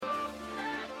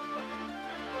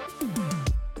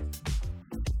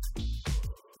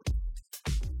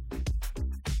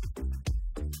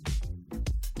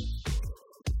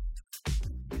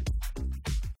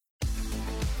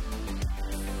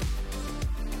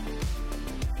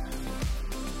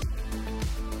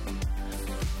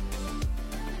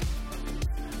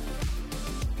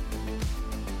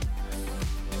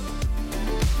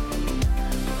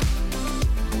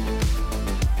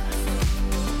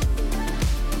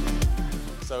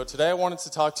So today I wanted to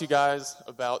talk to you guys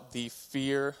about the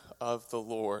fear of the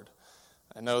Lord.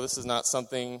 I know this is not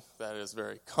something that is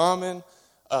very common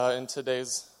in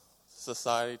today's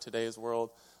society, today's world.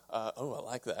 I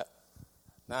like that.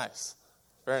 Nice.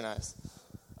 Very nice.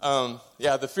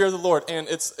 The fear of the Lord. And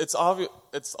it's obvious.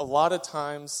 It's a lot of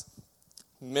times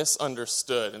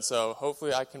misunderstood. And so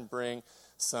hopefully I can bring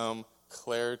some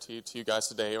clarity to you guys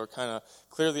today, or kind of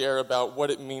clear the air about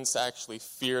what it means to actually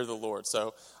fear the Lord.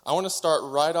 So I want to start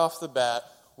right off the bat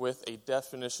with a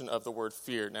definition of the word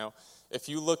fear. Now, if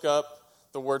you look up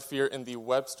the word fear in the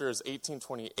Webster's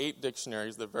 1828 dictionary,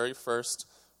 the very first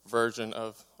version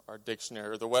of our dictionary,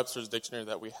 or the Webster's dictionary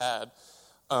that we had,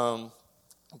 I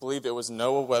believe it was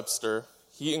Noah Webster.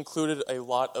 He included a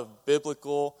lot of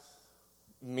biblical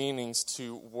meanings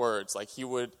to words. Like, he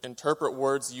would interpret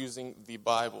words using the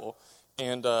Bible.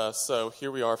 And so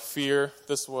here we are, fear.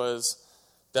 This was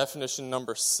definition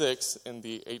number 6 in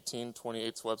the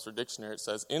 1828 Webster Dictionary. It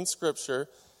says, in Scripture,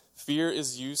 fear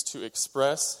is used to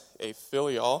express a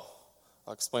filial,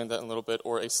 I'll explain that in a little bit,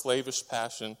 or a slavish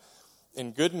passion.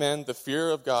 In good men, the fear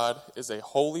of God is a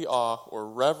holy awe or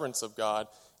reverence of God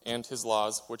and his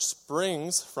laws, which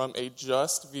springs from a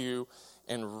just view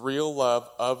and real love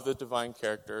of the divine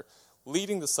character,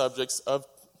 leading the subjects of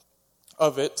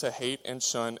it to hate and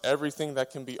shun everything that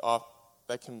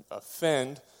can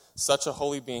offend such a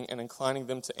holy being, and inclining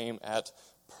them to aim at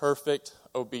perfect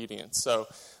obedience. So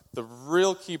the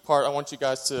real key part I want you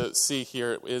guys to see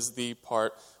here is the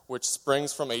part which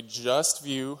springs from a just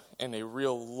view and a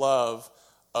real love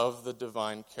of the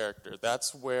divine character.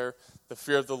 That's where the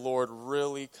fear of the Lord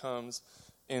really comes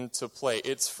into play.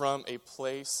 It's from a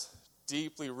place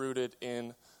deeply rooted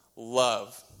in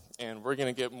love. And we're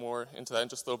going to get more into that in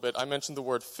just a little bit. I mentioned the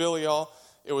word filial.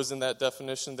 It was in that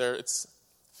definition there.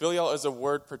 Filial is a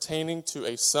word pertaining to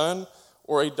a son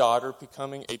or a daughter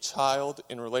becoming a child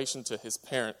in relation to his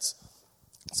parents.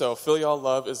 So filial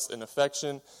love is an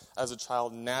affection as a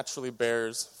child naturally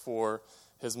bears for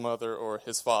his mother or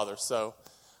his father. So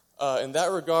in that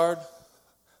regard,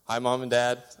 hi, Mom and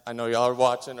Dad. I know y'all are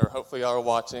watching, or hopefully y'all are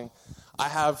watching. I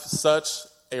have such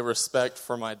a respect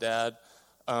for my dad.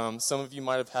 Some of you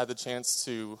might have had the chance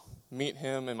to meet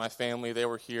him and my family. They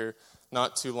were here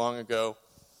not too long ago.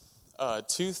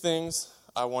 2 things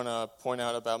I want to point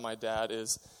out about my dad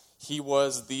is he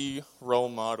was the role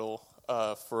model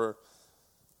for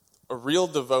a real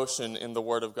devotion in the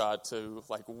Word of God, to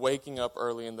like waking up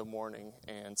early in the morning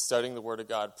and studying the Word of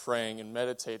God, praying and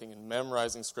meditating and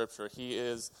memorizing Scripture. He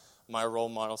is my role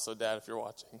model. So, Dad, if you're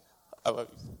watching, I love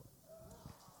you.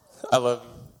 I love you.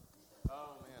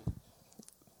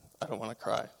 I don't want to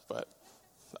cry, but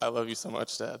I love you so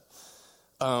much, Dad.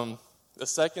 The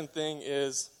second thing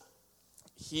is,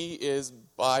 he is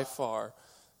by far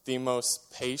the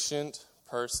most patient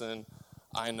person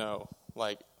I know.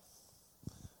 Like,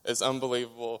 it's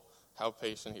unbelievable how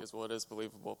patient he is. Well, it is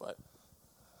believable, but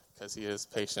because he is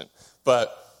patient.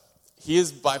 But he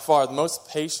is by far the most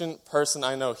patient person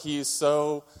I know. He is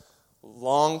so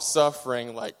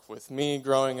long-suffering, like with me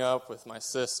growing up, with my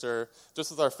sister,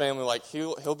 just with our family. Like,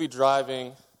 he'll be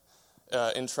driving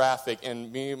in traffic,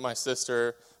 and me, my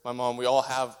sister, my mom, we all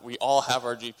have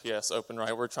our GPS open,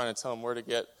 right? We're trying to tell him where to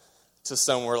get to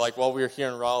somewhere. Like, while we were here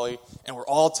in Raleigh, and we're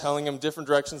all telling him different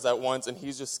directions at once, and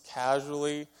he's just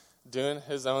casually doing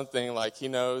his own thing. Like, he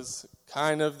knows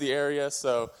kind of the area,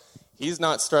 so he's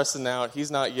not stressing out. He's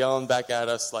not yelling back at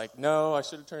us like, no, I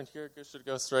should have turned here, I should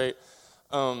go straight.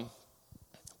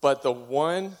 But the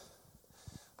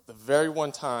very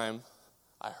one time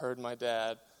I heard my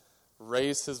dad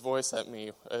raise his voice at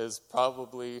me is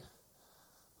probably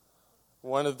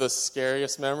one of the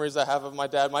scariest memories I have of my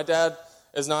dad. My dad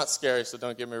is not scary, so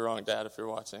don't get me wrong, Dad, if you're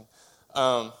watching.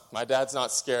 My dad's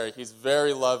not scary. He's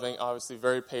very loving, obviously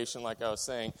very patient, like I was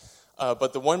saying.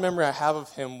 But the one memory I have of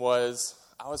him was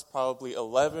I was probably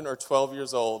 11 or 12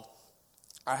 years old.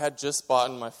 I had just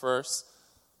bought my first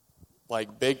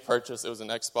big purchase. It was an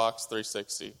Xbox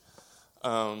 360.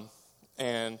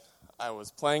 And I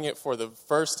was playing it for the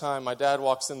first time. My dad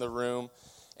walks in the room,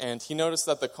 and he noticed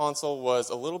that the console was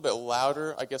a little bit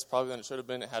louder, I guess probably than it should have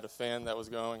been. It had a fan that was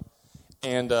going.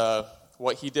 And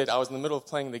what he did, I was in the middle of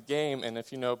playing the game, and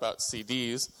if you know about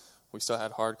CDs, we still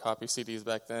had hard copy CDs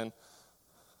back then.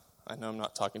 I know I'm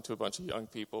not talking to a bunch of young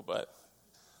people, but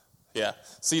yeah,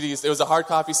 CDs. It was a hard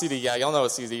copy CD. Yeah, y'all know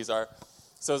what CDs are.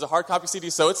 So it was a hard copy CD,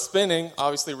 so it's spinning,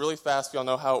 obviously really fast. Y'all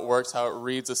know how it works, how it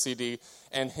reads a CD.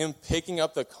 And him picking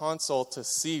up the console to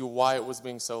see why it was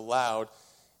being so loud,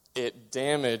 it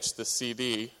damaged the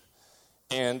CD.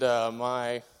 And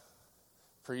my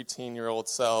preteen-year-old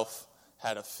self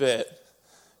had a fit.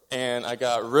 And I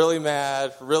got really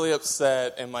mad, really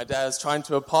upset, and my dad's trying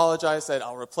to apologize, said,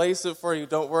 I'll replace it for you,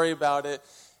 don't worry about it.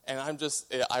 And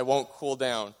I won't cool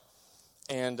down.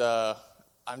 And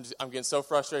I'm getting so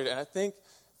frustrated. And I think,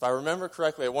 if I remember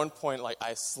correctly, at one point, like,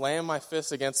 I slammed my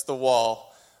fist against the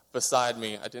wall beside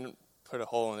me. I didn't put a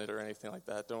hole in it or anything like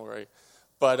that, don't worry.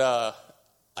 But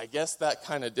I guess that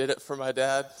kind of did it for my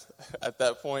dad at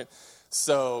that point.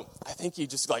 So I think he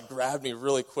just, like, grabbed me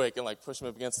really quick and, like, pushed me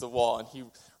up against the wall. And he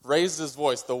raised his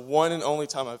voice, the one and only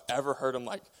time I've ever heard him,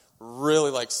 like, really,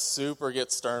 like, super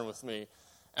get stern with me.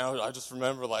 And I just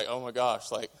remember, like, oh my gosh,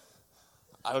 like,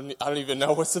 I don't even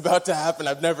know what's about to happen.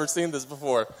 I've never seen this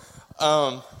before.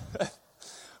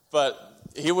 But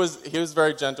he was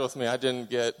very gentle with me. I didn't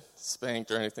get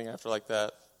spanked or anything after like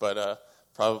that, but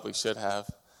probably should have.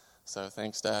 So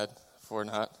thanks, Dad, for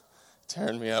not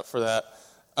tearing me up for that.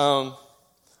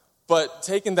 But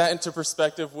taking that into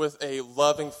perspective with a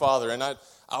loving father, and I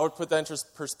would put that into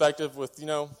perspective with,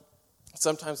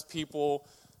 sometimes people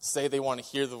say they want to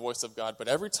hear the voice of God, but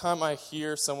every time I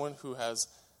hear a testimony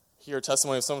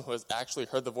of someone who has actually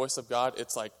heard the voice of God,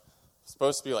 it's like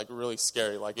supposed to be like really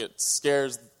scary. Like it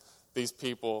scares these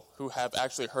people who have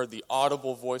actually heard the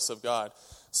audible voice of God.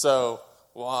 So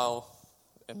while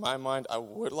in my mind I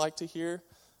would like to hear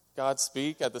God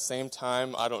speak, at the same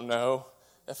time I don't know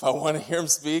if I want to hear him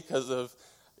speak because of,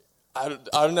 I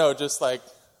don't know, just like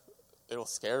it'll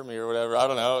scare me or whatever. I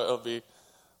don't know.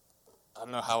 I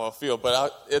don't know how I'll feel.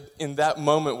 But in that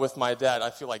moment with my dad,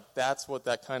 I feel like that's what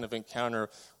that kind of encounter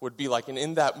would be like. And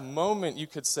in that moment, you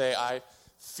could say I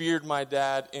feared my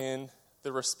dad in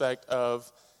the respect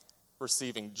of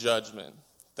receiving judgment,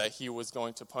 that he was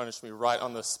going to punish me right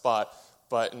on the spot.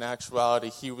 But in actuality,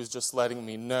 he was just letting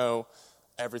me know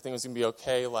everything was going to be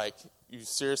okay. Like, you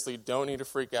seriously don't need to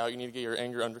freak out. You need to get your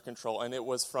anger under control. And it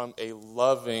was from a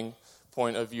loving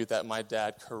point of view that my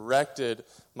dad corrected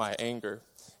my anger.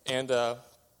 And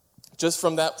just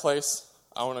from that place,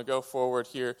 I want to go forward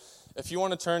here. If you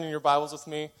want to turn in your Bibles with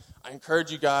me, I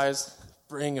encourage you guys,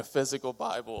 bring a physical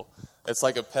Bible. It's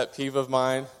like a pet peeve of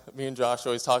mine. Me and Josh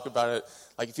always talk about it.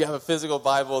 Like, if you have a physical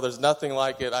Bible, there's nothing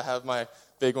like it. I have my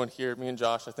big one here. Me and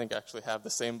Josh, I think, actually have the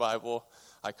same Bible.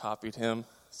 I copied him,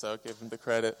 so give him the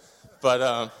credit.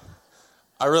 But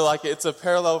I really like it. It's a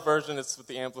parallel version. It's with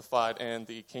the Amplified and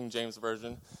the King James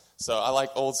Version. So I like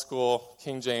old school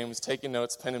King James, taking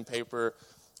notes, pen and paper.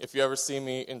 If you ever see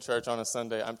me in church on a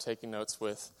Sunday, I'm taking notes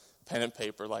with pen and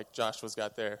paper like Joshua's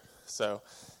got there. So,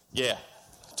 yeah.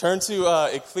 Turn to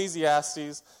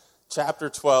Ecclesiastes chapter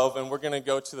 12, and we're going to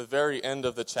go to the very end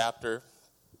of the chapter.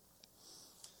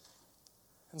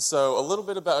 And so a little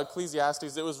bit about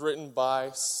Ecclesiastes. It was written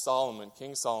by Solomon,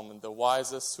 King Solomon, the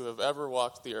wisest who have ever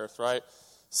walked the earth, right?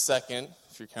 Second,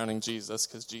 if you're counting Jesus,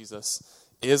 because Jesus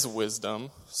is wisdom,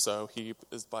 so he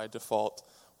is by default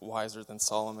wiser than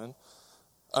Solomon.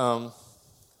 But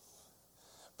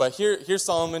here's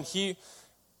Solomon. You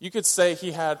could say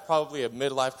he had probably a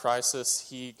midlife crisis.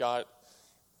 He got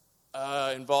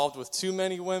involved with too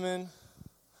many women.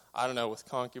 I don't know, with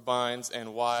concubines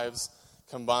and wives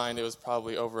combined, it was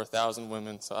probably over 1,000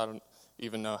 women. So I don't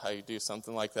even know how you do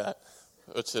something like that,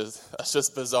 that's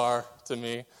just bizarre to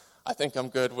me. I think I'm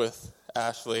good with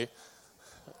Ashley.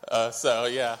 So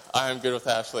yeah, I am good with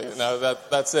Ashley. No,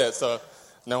 that's it. So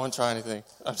no one try anything.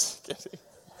 I'm just kidding.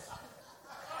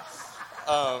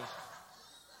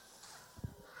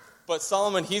 But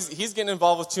Solomon, he's getting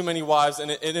involved with too many wives,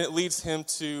 and it leads him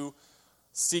to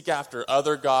seek after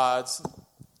other gods.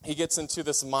 He gets into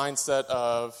this mindset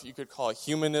of, you could call it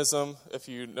humanism, if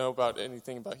you know about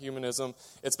anything about humanism.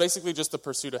 It's basically just the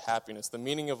pursuit of happiness. The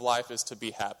meaning of life is to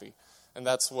be happy. And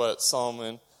that's what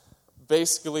Solomon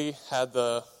basically had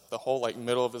the whole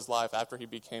middle of his life after he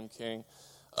became king.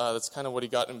 That's kind of what he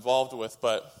got involved with.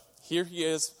 But here he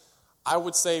is, I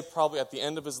would say probably at the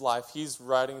end of his life, he's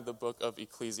writing the book of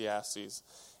Ecclesiastes.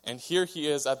 And here he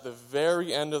is at the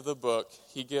very end of the book.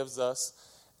 He gives us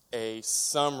a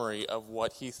summary of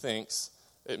what he thinks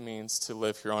it means to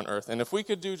live here on earth. And if we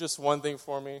could do just one thing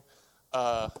for me,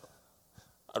 I'd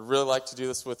really like to do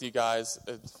this with you guys.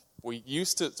 We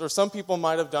used to, or some people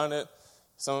might have done it.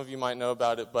 Some of you might know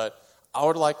about it, but I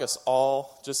would like us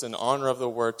all, just in honor of the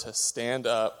word, to stand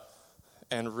up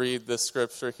and read this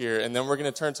scripture here. And then we're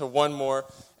going to turn to one more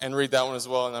and read that one as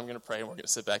well. And I'm going to pray and we're going to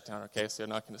sit back down, okay? So you're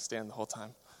not going to stand the whole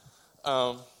time.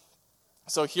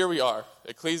 So here we are,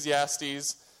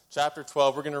 Ecclesiastes chapter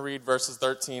 12. We're going to read verses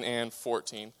 13 and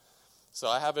 14. So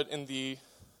I have it in the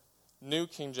New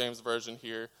King James Version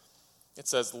here. It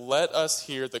says, "Let us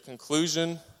hear the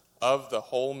conclusion of the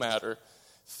whole matter.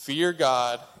 Fear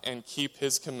God and keep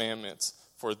his commandments,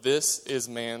 for this is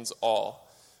man's all.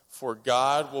 For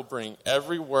God will bring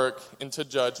every work into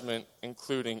judgment,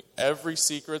 including every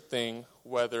secret thing,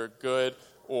 whether good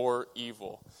or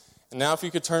evil. And now if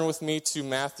you could turn with me to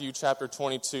Matthew chapter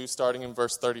 22, starting in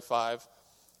verse 35.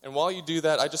 And while you do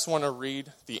that, I just want to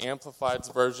read the Amplified's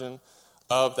version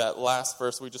of that last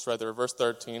verse we just read there, verse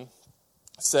 13. It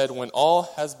said, when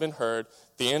all has been heard,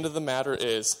 the end of the matter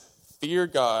is, fear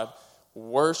God,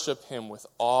 worship him with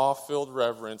awe-filled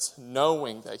reverence,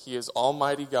 knowing that he is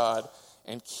Almighty God,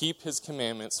 and keep his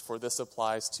commandments, for this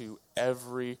applies to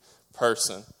every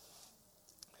person.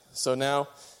 So now,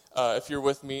 if you're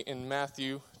with me in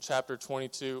Matthew chapter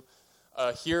 22,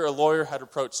 here a lawyer had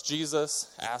approached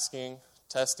Jesus,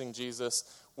 testing Jesus,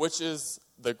 which is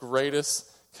the greatest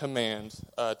command,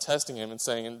 testing him and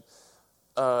saying,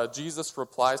 Jesus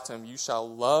replies to him, you shall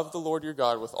love the Lord your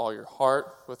God with all your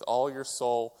heart, with all your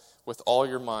soul, with all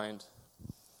your mind.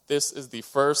 This is the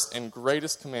first and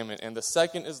greatest commandment, and the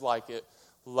second is like it,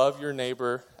 love your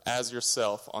neighbor as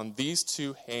yourself. On these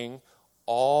two hang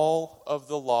all of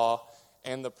the law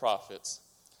and the prophets.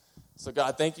 So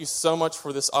God, thank you so much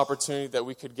for this opportunity that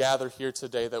we could gather here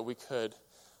today, that we could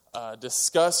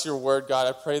discuss your word, God.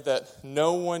 I pray that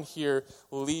no one here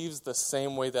leaves the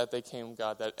same way that they came,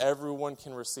 God, that everyone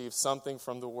can receive something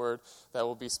from the word that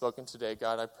will be spoken today.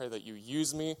 God, I pray that you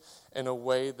use me in a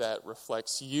way that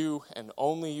reflects you and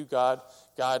only you, God.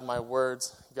 God, my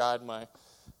words, God,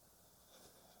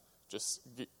 just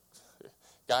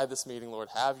guide this meeting, Lord.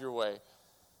 Have your way.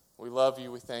 We love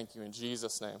you. We thank you in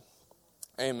Jesus' name.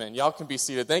 Amen. Y'all can be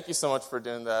seated. Thank you so much for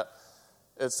doing that.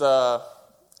 It's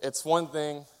one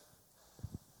thing.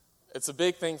 It's a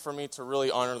big thing for me to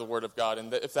really honor the Word of God.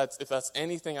 And if that's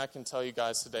anything I can tell you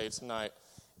guys tonight,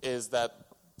 is that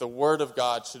the Word of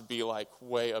God should be like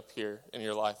way up here in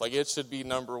your life. Like it should be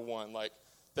number one. Like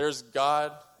there's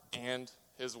God and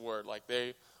His Word. Like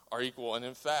they are equal. And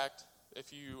in fact,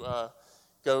 if you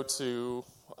go to,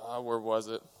 where was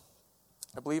it?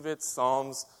 I believe it's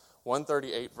Psalms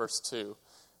 138 verse 2.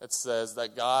 It says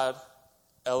that God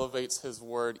elevates His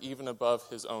Word even above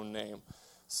His own name.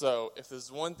 So if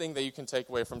there's one thing that you can take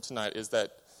away from tonight is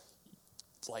that,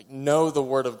 like, know the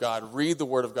Word of God, read the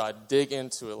Word of God, dig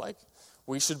into it. Like,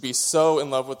 we should be so in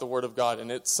love with the Word of God, and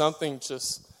it's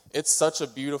such a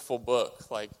beautiful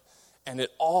book. Like, and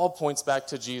it all points back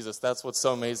to Jesus. That's what's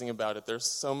so amazing about it.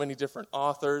 There's so many different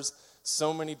authors,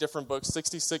 so many different books,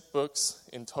 66 books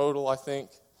in total, I think,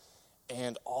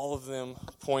 and all of them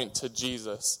point to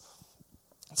Jesus.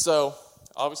 So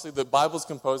obviously, the Bible is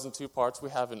composed in two parts. We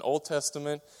have an Old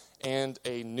Testament and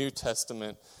a New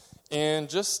Testament. And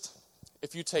just,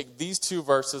 if you take these two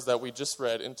verses that we just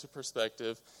read into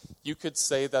perspective, you could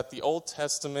say that the Old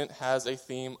Testament has a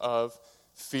theme of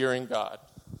fearing God.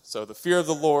 So the fear of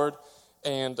the Lord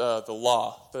and the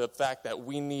law, the fact that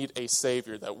we need a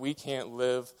Savior, that we can't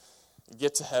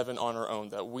get to heaven on our own,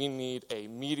 that we need a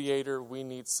mediator, we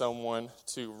need someone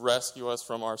to rescue us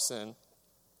from our sin.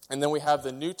 And then we have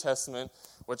the New Testament,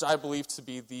 which I believe to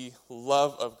be the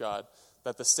love of God,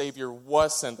 that the Savior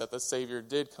was sent, that the Savior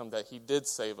did come, that He did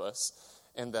save us,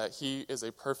 and that He is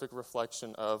a perfect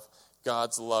reflection of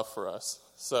God's love for us.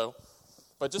 So,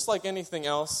 but just like anything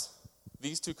else,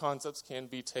 these two concepts can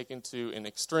be taken to an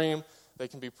extreme, they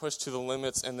can be pushed to the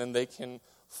limits, and then they can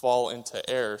fall into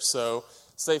error. So,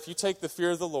 say if you take the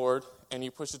fear of the Lord and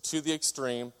you push it to the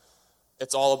extreme,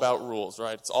 it's all about rules,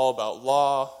 right? It's all about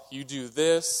law. You do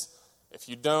this. If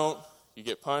you don't, you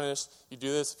get punished. You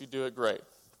do this. If you do it, great,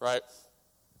 right?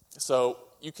 So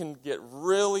you can get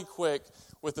really quick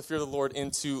with the fear of the Lord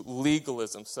into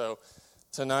legalism. So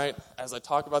tonight, as I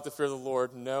talk about the fear of the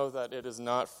Lord, know that it is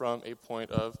not from a point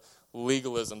of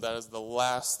legalism. That is the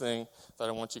last thing that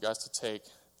I want you guys to take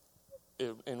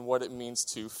in what it means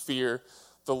to fear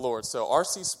the Lord. So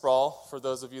R.C. Sproul, for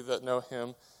those of you that know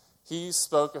him, he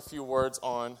spoke a few words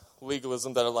on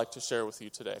legalism that I'd like to share with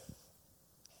you today.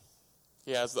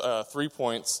 He has 3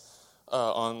 points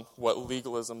on what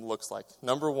legalism looks like.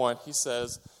 Number 1, he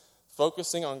says,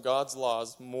 focusing on God's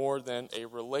laws more than a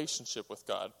relationship with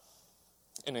God.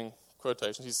 And in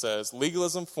quotation, he says,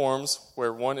 legalism forms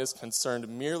where one is concerned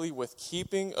merely with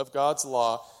keeping of God's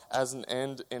law as an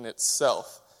end in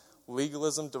itself.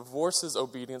 Legalism divorces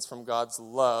obedience from God's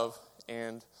love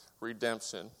and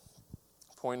redemption.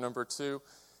 Point number 2,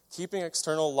 keeping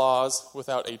external laws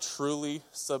without a truly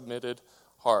submitted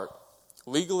heart.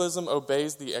 Legalism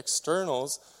obeys the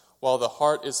externals while the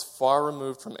heart is far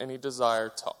removed from any desire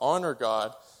to honor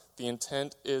God. The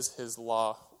intent is His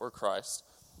law or Christ.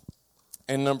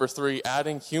 And number 3,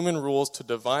 adding human rules to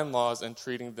divine laws and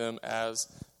treating them as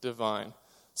divine.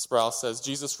 Sproul says,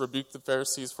 Jesus rebuked the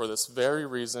Pharisees for this very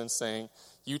reason, saying,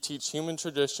 you teach human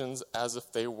traditions as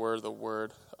if they were the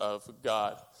word of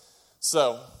God.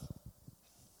 So,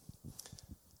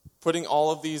 putting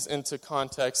all of these into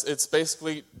context, it's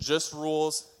basically just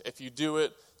rules. If you do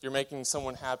it, you're making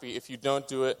someone happy. If you don't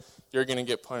do it, you're going to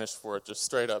get punished for it, just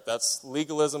straight up. That's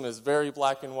legalism is very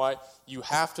black and white. You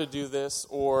have to do this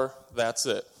or that's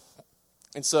it.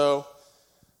 And so,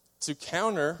 to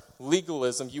counter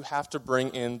legalism, you have to bring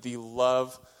in the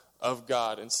love of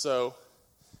God. And so,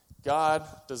 God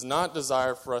does not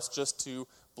desire for us just to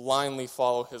blindly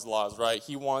follow his laws, right?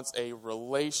 He wants a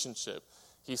relationship.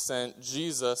 He sent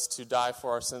Jesus to die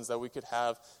for our sins that we could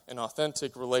have an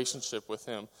authentic relationship with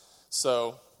him.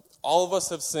 So, all of us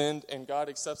have sinned, and God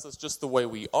accepts us just the way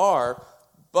we are,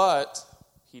 but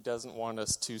he doesn't want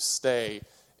us to stay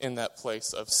in that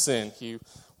place of sin. He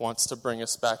wants to bring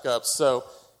us back up. So,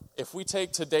 if we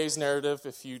take today's narrative,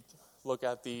 if you look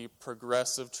at the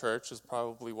progressive church, is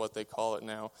probably what they call it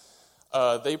now,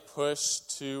 they push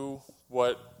to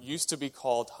what used to be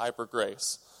called hyper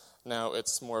grace. Now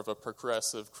it's more of a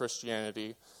progressive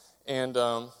Christianity. And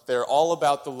they're all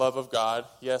about the love of God.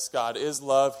 Yes, God is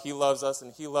love. He loves us,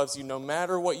 and he loves you no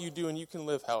matter what you do, and you can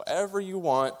live however you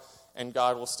want, and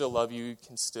God will still love you. You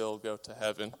can still go to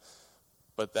heaven.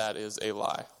 But that is a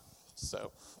lie.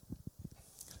 So,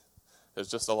 it's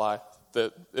just a lie.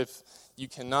 That if you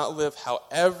cannot live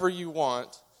however you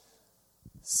want,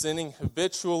 sinning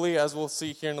habitually, as we'll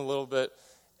see here in a little bit,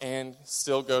 and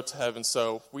still go to heaven.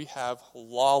 So we have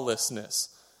lawlessness.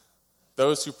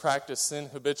 Those who practice sin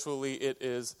habitually, it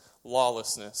is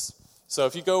lawlessness. So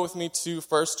if you go with me to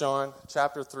 1 John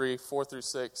chapter 3, 4 through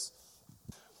 6.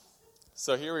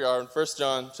 So here we are in 1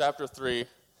 John chapter 3,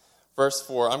 verse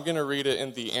 4. I'm going to read it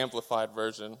in the Amplified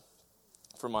version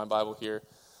from my Bible here.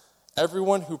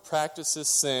 Everyone who practices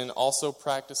sin also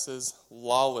practices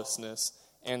lawlessness,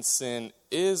 and sin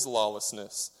is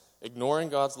lawlessness, ignoring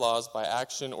God's laws by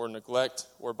action or neglect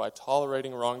or by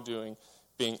tolerating wrongdoing,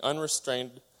 being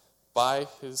unrestrained by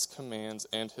his commands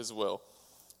and his will.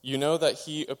 You know that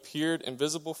he appeared in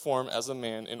visible form as a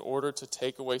man in order to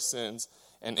take away sins,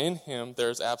 and in him there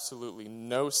is absolutely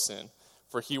no sin,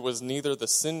 for he was neither the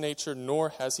sin nature nor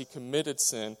has he committed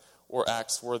sin or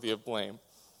acts worthy of blame.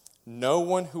 No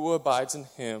one who abides in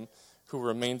him, who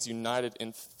remains united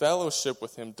in fellowship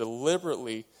with him,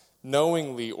 deliberately,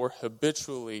 knowingly, or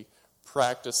habitually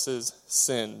practices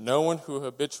sin. No one who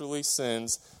habitually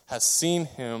sins has seen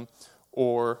him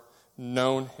or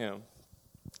known him.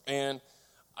 And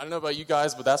I don't know about you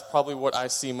guys, but that's probably what I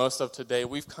see most of today.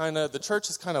 The church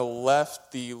has kind of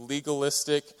left the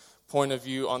legalistic point of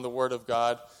view on the Word of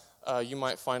God. You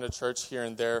might find a church here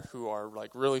and there who are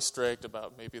like really strict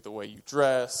about maybe the way you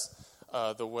dress,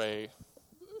 the way,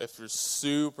 if you're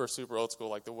super, super old school,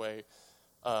 like the way,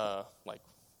 like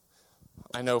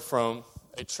I know from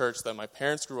a church that my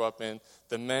parents grew up in,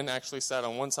 the men actually sat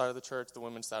on one side of the church, the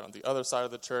women sat on the other side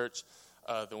of the church.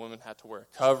 The women had to wear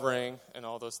a covering and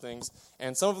all those things.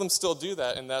 And some of them still do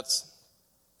that, and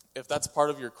if that's part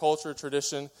of your culture,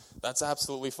 tradition, that's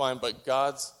absolutely fine. But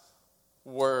God's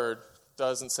word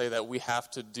doesn't say that we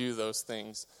have to do those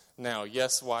things. Now,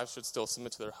 yes, wives should still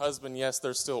submit to their husband. Yes,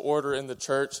 there's still order in the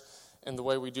church and the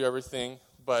way we do everything.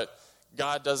 But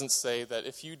God doesn't say that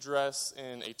if you dress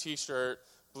in a t-shirt,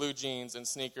 blue jeans, and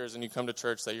sneakers and you come to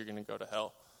church that you're going to go to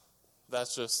hell.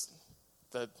 That's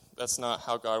not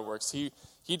how God works.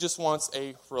 He just wants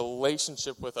a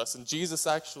relationship with us. And Jesus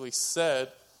actually said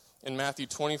in Matthew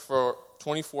 24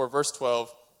 verse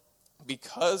 12,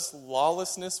 because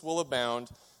lawlessness will abound,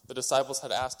 the disciples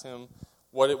had asked him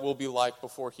what it will be like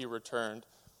before he returned.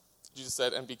 Jesus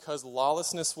said, and because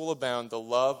lawlessness will abound, the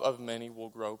love of many will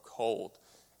grow cold.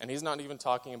 And he's not even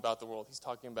talking about the world. He's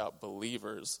talking about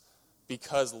believers.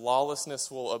 Because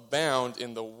lawlessness will abound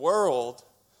in the world,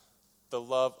 the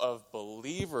love of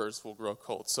believers will grow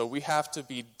cold. So we have to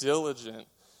be diligent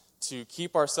to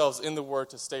keep ourselves in the Word,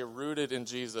 to stay rooted in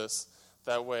Jesus.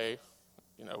 That way,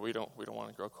 we don't want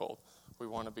to grow cold. We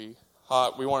want to be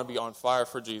hot. We want to be on fire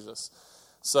for Jesus.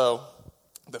 So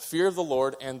the fear of the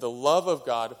Lord and the love of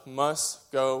God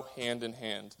must go hand in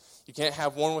hand. You can't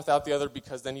have one without the other,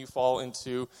 because then you fall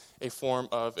into a form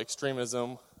of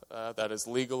extremism, that is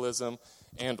legalism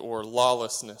and or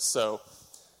lawlessness. So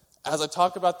as I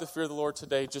talk about the fear of the Lord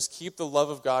today, just keep the love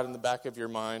of God in the back of your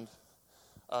mind.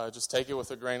 Just take it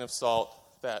with a grain of salt,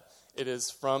 that it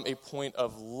is from a point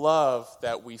of love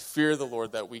that we fear the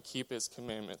Lord, that we keep his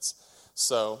commandments.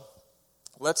 So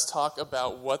let's talk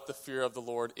about what the fear of the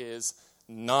Lord is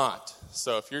not.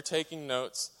 So if you're taking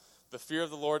notes, the fear of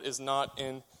the Lord is not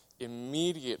an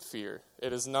immediate fear.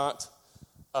 It is not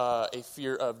a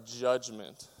fear of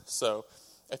judgment. So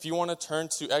if you want to turn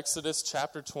to Exodus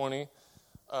chapter 20,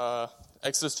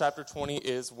 Exodus chapter 20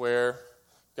 is where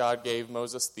God gave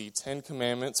Moses the 10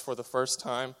 Commandments for the first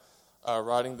time,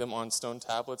 writing them on stone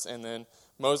tablets. And then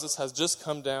Moses has just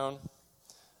come down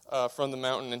from the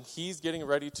mountain, and he's getting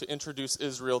ready to introduce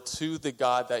Israel to the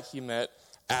God that he met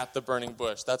at the burning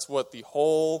bush. That's what the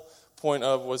whole point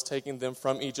of was taking them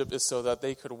from Egypt, is so that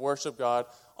they could worship God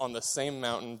on the same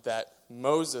mountain that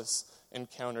Moses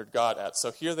encountered God at.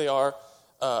 So here they are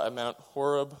at Mount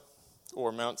Horeb,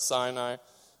 or Mount Sinai,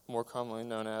 more commonly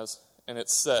known as, and it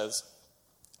says,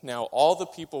 "Now all the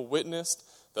people witnessed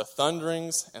the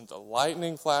thunderings and the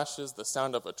lightning flashes, the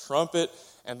sound of a trumpet,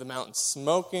 and the mountain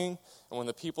smoking. And when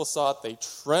the people saw it, they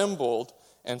trembled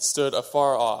and stood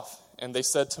afar off. And they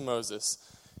said to Moses,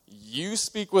 'You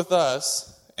speak with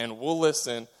us, and we'll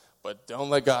listen, but don't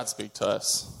let God speak to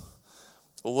us,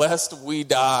 lest we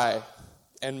die.'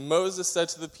 And Moses said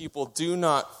to the people, 'Do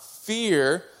not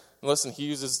fear.'" And listen, he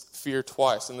uses fear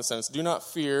twice in the sentence. "Do not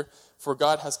fear, for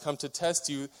God has come to test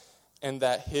you, and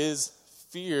that his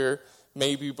fear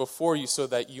may be before you, so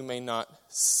that you may not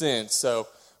sin." So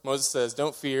Moses says,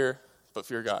 don't fear, but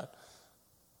fear God.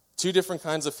 Two different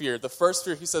kinds of fear. The first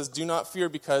fear, he says, do not fear,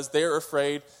 because they're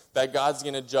afraid that God's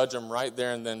going to judge them right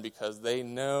there and then, because they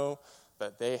know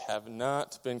that they have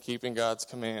not been keeping God's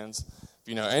commands. If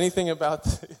you know anything about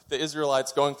the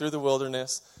Israelites going through the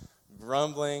wilderness,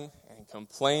 grumbling and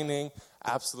complaining,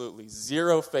 absolutely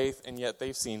zero faith, and yet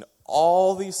they've seen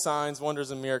all these signs,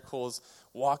 wonders, and miracles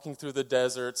walking through the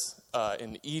deserts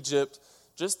in Egypt.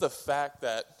 Just the fact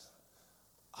that,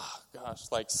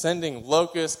 like sending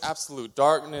locusts, absolute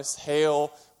darkness,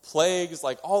 hail, plagues,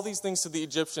 like all these things to the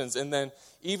Egyptians. And then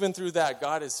even through that,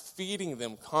 God is feeding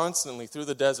them constantly through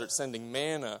the desert, sending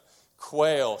manna,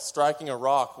 quail, striking a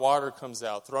rock, water comes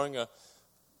out, throwing a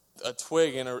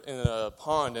twig in a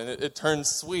pond, and it turns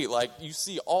sweet. Like, you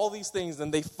see all these things,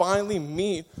 and they finally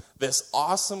meet this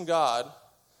awesome God,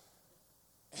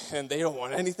 and they don't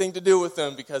want anything to do with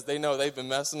them, because they know they've been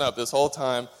messing up this whole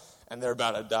time, and they're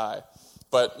about to die.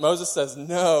 But Moses says,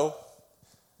 no,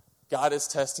 God is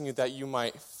testing you that you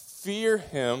might fear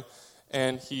him,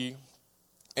 and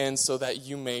so that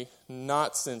you may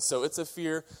not sin. So it's a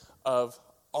fear of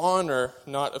honor,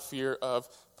 not a fear of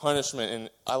punishment. And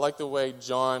I like the way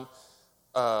John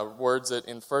words it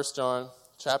in 1 John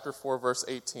chapter 4, verse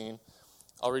 18.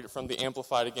 I'll read it from the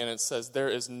Amplified again. It says, "There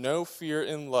is no fear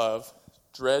in love.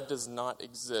 Dread does not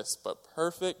exist, but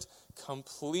perfect,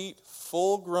 complete,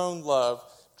 full-grown love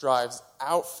drives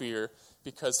out fear,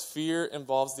 because fear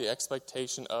involves the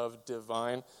expectation of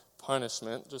divine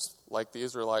punishment," just like the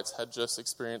Israelites had just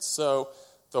experienced. "So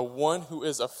the one who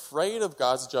is afraid of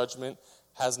God's judgment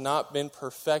has not been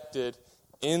perfected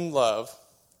in love,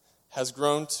 has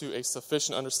grown to a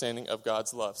sufficient understanding of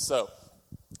God's love." So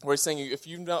we're saying, if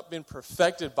you've not been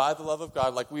perfected by the love of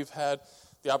God, like we've had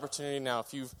the opportunity now,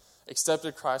 if you've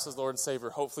accepted Christ as Lord and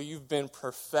Savior, hopefully you've been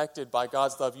perfected by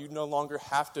God's love. You no longer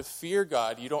have to fear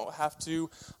God. You don't have to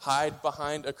hide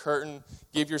behind a curtain,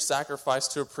 give your sacrifice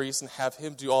to a priest, and have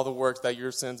him do all the work that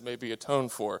your sins may be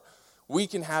atoned for. We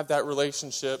can have that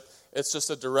relationship. It's just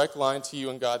a direct line to you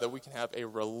and God, that we can have a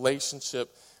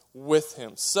relationship with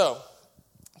him. So,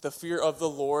 the fear of the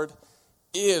Lord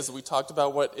is, we talked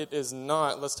about what it is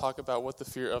not. Let's talk about what the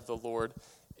fear of the Lord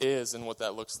is and what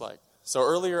that looks like. So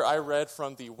earlier I read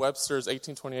from the Webster's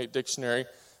 1828 dictionary.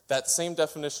 That same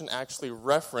definition actually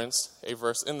referenced a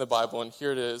verse in the Bible, and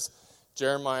here it is,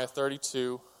 Jeremiah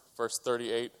 32, verse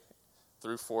 38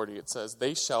 through 40. It says,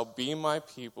 "They shall be my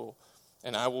people,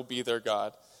 and I will be their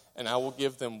God, and I will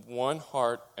give them one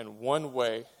heart and one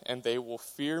way, and they will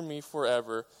fear me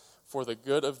forever, for the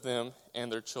good of them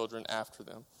and their children after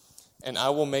them. And I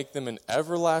will make them an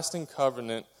everlasting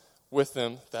covenant with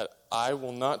them, that I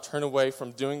will not turn away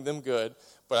from doing them good,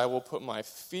 but I will put my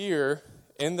fear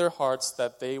in their hearts,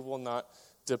 that they will not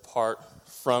depart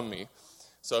from me."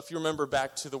 So if you remember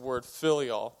back to the word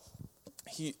filial,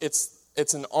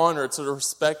 it's an honor, it's a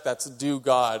respect that's due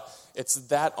God. It's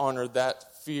that honor,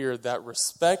 that fear, that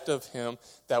respect of him,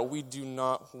 that we do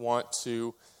not want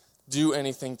to do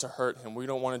anything to hurt him. We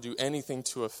don't want to do anything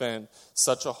to offend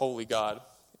such a holy God.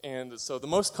 And so the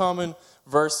most common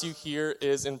verse you hear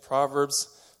is in Proverbs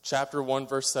chapter 1,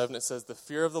 verse 7. It says, "The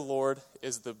fear of the Lord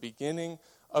is the beginning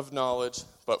of knowledge,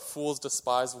 but fools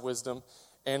despise wisdom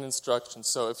and instruction."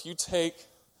 So if you take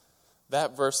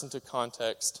that verse into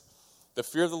context, the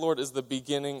fear of the Lord is the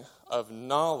beginning of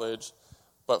knowledge,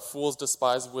 but fools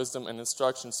despise wisdom and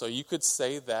instruction. So you could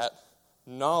say that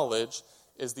knowledge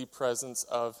is the presence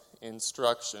of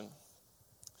instruction.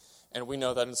 And we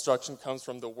know that instruction comes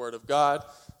from the Word of God.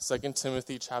 2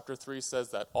 Timothy chapter 3 says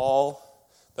that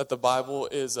that the Bible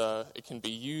is, it can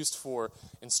be used for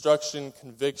instruction,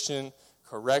 conviction,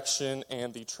 correction,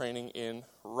 and the training in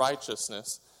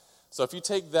righteousness. So if you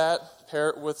take that, pair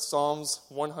it with Psalms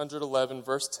 111,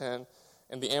 verse 10,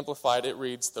 in the Amplified, it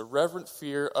reads, "The reverent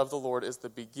fear of the Lord is the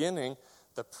beginning,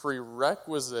 the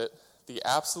prerequisite, the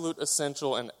absolute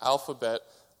essential and alphabet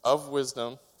of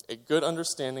wisdom. A good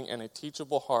understanding and a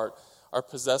teachable heart are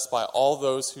possessed by all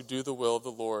those who do the will of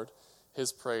the Lord.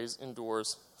 His praise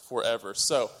endures forever."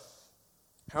 So,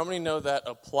 how many know that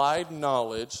applied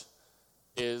knowledge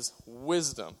is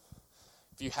wisdom?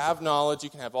 If you have knowledge, you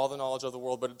can have all the knowledge of the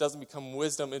world, but it doesn't become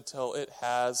wisdom until it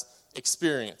has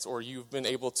experience or you've been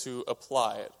able to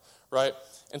apply it, right?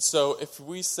 And so if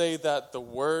we say that the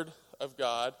Word of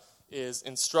God is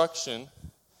instruction,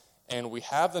 and we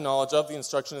have the knowledge of the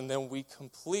instruction, and then we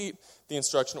complete the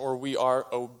instruction, or we are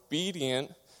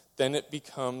obedient, then it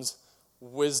becomes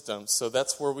wisdom. So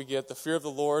that's where we get the fear of the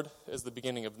Lord is the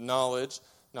beginning of knowledge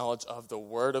of the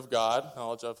Word of God,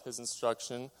 knowledge of His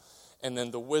instruction. And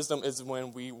then the wisdom is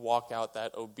when we walk out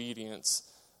that obedience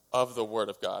of the Word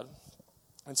of God.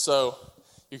 And so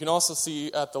you can also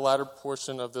see at the latter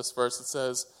portion of this verse, it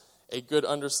says, a good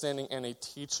understanding and a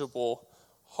teachable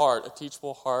heart. A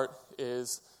teachable heart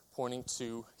is pointing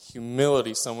to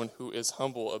humility, someone who is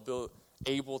humble,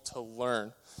 able to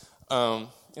learn. And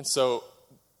so,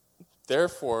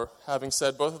 therefore, having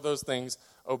said both of those things,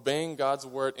 obeying God's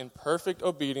word in perfect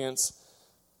obedience,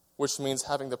 which means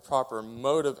having the proper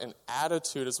motive and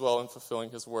attitude as well in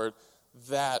fulfilling His word,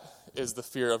 that is the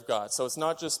fear of God. So it's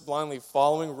not just blindly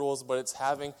following rules, but it's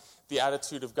having the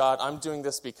attitude of God. I'm doing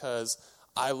this because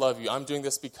I love you. I'm doing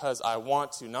this because I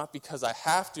want to, not because I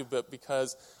have to, but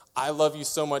because I love you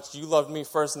so much. You loved me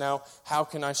first. Now, how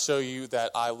can I show you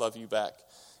that I love you back?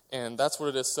 And that's what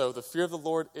it is. So the fear of the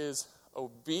Lord is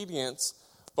obedience,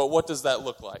 but what does that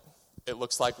look like? It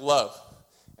looks like love.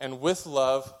 And with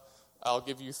love, I'll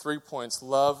give you 3 points.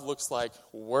 Love looks like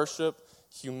worship,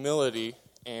 humility,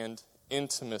 and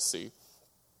intimacy.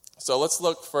 So let's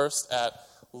look first at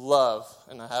love.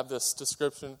 And I have this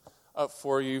description up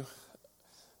for you.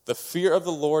 The fear of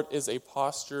the Lord is a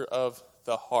posture of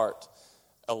the heart,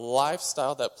 a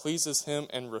lifestyle that pleases Him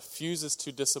and refuses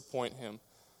to disappoint Him.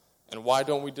 And why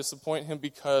don't we disappoint Him?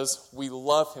 Because we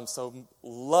love Him. So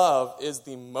love is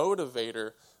the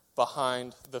motivator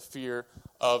behind the fear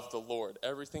of the Lord.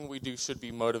 Everything we do should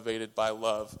be motivated by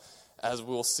love, as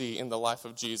we'll see in the life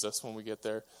of Jesus when we get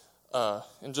there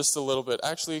in just a little bit.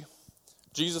 Actually,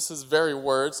 Jesus' very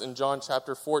words in John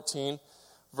chapter 14,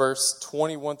 verse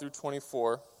 21 through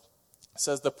 24,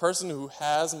 says, "The person who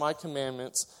has my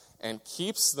commandments and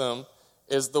keeps them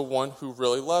is the one who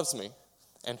really loves me.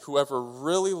 And whoever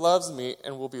really loves me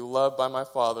and will be loved by my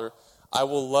Father, I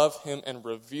will love him and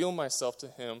reveal myself to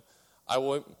him. I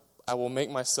will make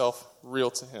myself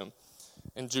real to him."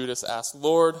 And Judas asked,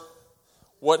 "Lord,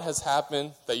 what has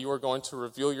happened that you are going to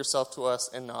reveal yourself to us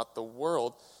and not the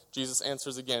world?" Jesus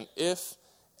answers again, "If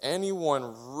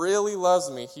anyone really loves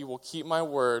me, he will keep my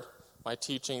word, my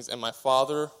teachings, and my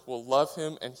Father will love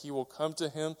him, and he will come to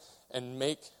him and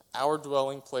make our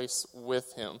dwelling place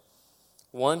with him.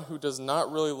 One who does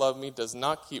not really love me does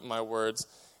not keep my words,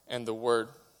 and the word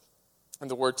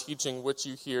teaching which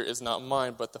you hear is not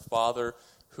mine, but the Father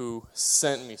who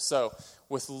sent me." So,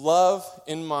 with love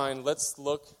in mind, let's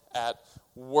look at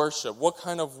worship. What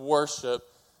kind of worship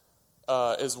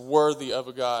is worthy of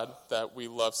a God that we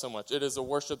love so much? It is a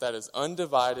worship that is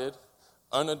undivided,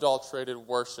 unadulterated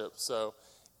worship. So,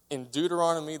 in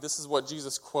Deuteronomy, this is what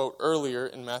Jesus quoted earlier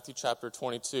in Matthew chapter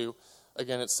 22.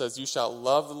 Again, it says, "You shall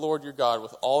love the Lord your God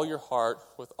with all your heart,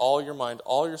 with all your mind,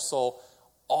 all your soul,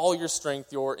 all your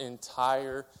strength, your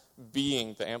entire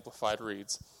being," the Amplified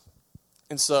reads.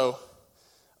 And so,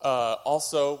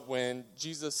 also when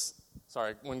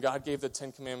God gave the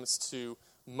 10 Commandments to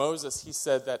Moses, he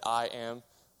said that "I am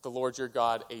the Lord your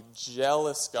God, a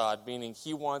jealous God," meaning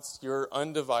he wants your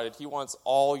undivided, he wants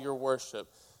all your worship.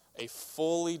 A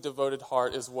fully devoted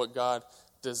heart is what God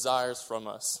desires from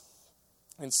us.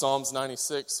 In Psalms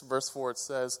 96, verse 4, it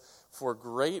says, "For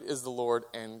great is the Lord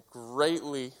and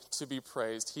greatly to be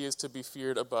praised. He is to be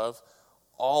feared above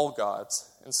all gods."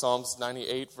 In Psalms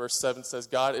 98, verse 7 says,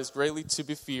 "God is greatly to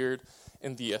be feared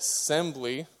in the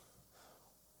assembly,"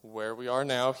 where we are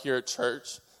now here at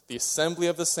church, "the assembly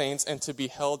of the saints, and to be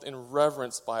held in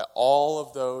reverence by all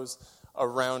of those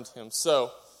around him."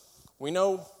 So, we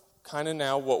know kind of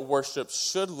now what worship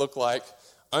should look like,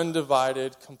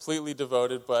 undivided, completely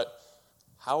devoted, but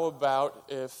how about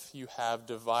if you have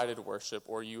divided worship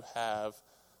or you have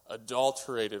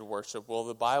adulterated worship? Well,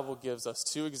 the Bible gives us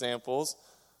 2 examples,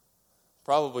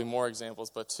 probably more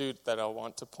examples, but 2 that I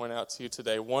want to point out to you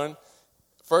today. One,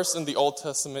 first in the Old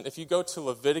Testament, if you go to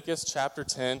Leviticus chapter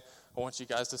 10, I want you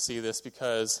guys to see this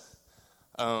because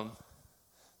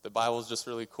the Bible is just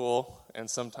really cool, and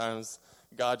sometimes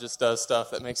God just does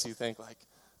stuff that makes you think like,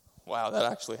 wow, that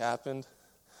actually happened.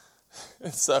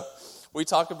 And so we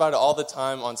talk about it all the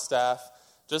time on staff.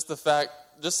 Just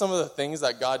some of the things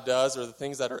that God does or the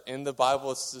things that are in the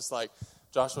Bible, it's just like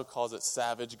Joshua calls it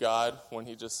savage God when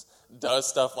he just does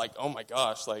stuff like, oh my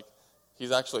gosh, like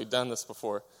he's actually done this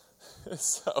before.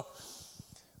 So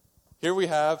here we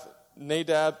have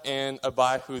Nadab and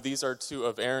Abihu. These are two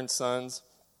of Aaron's sons.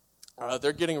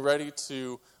 They're getting ready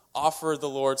to offer the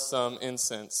Lord some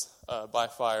incense by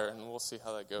fire, and we'll see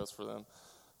how that goes for them.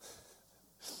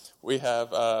 We have,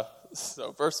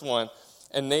 so verse 1,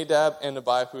 and Nadab and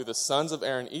Abihu, the sons of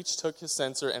Aaron, each took his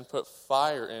censer and put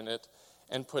fire in it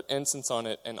and put incense on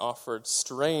it and offered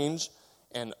strange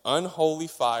and unholy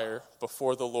fire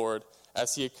before the Lord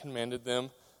as he had commanded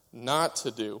them not to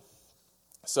do.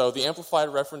 So the Amplified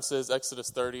references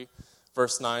Exodus 30,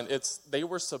 verse 9. They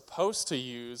were supposed to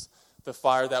use the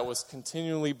fire that was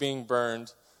continually being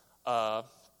burned,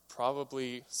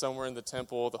 probably somewhere in the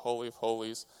temple, the Holy of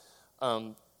Holies.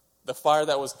 The fire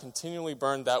that was continually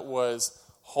burned that was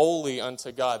holy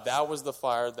unto God, that was the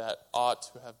fire that ought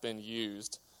to have been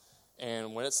used.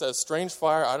 And when it says strange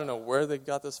fire, I don't know where they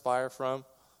got this fire from.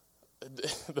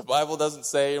 The Bible doesn't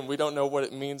say, and we don't know what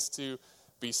it means to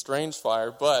be strange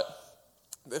fire, but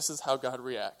this is how God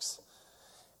reacts.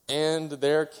 And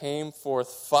there came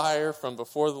forth fire from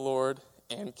before the Lord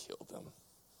and killed them.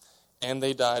 And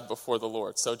they died before the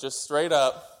Lord. So just straight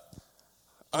up,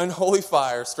 unholy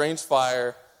fire, strange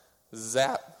fire,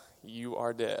 zap, you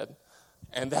are dead.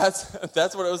 And that's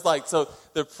what it was like. So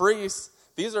the priests,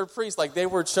 these are priests, like they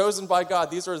were chosen by God.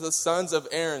 These are the sons of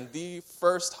Aaron, the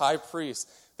first high priest.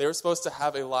 They were supposed to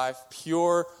have a life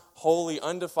pure, holy,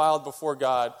 undefiled before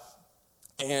God.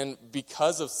 And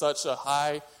because of such a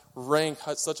high rank,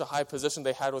 such a high position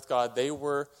they had with God, they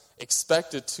were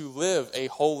expected to live a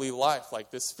holy life,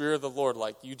 like this fear of the Lord,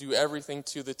 like you do everything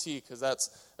to the T, because that's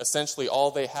essentially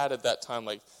all they had at that time.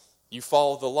 Like you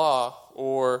follow the law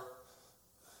or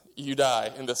you die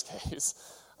in this case.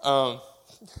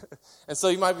 And so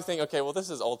you might be thinking, okay, well, this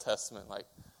is Old Testament. Like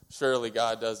surely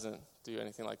God doesn't do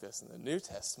anything like this in the New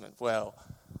Testament. Well,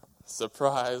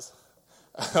 surprise.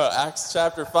 Acts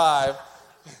chapter 5.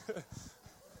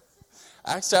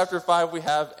 Acts chapter 5, we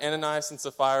have Ananias and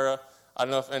Sapphira. I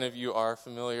don't know if any of you are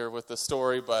familiar with the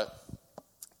story, but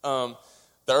the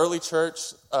early church,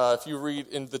 if you read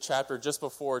in the chapter just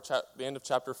before the end of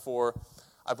chapter 4,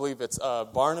 I believe it's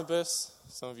Barnabas.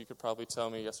 Some of you could probably tell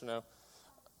me yes or no.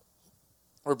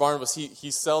 Or Barnabas,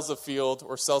 he sells a field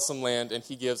or sells some land, and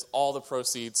he gives all the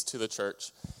proceeds to the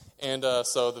church. And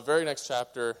so the very next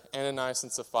chapter, Ananias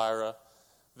and Sapphira,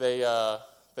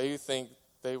 they think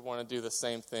they want to do the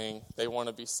same thing. They want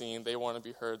to be seen. They want to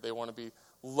be heard. They want to be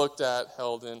looked at,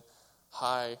 held in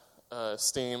high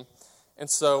esteem. And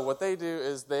so what they do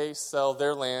is they sell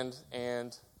their land,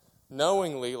 and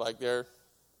knowingly, like they're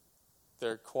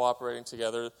cooperating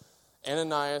together,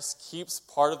 Ananias keeps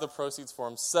part of the proceeds for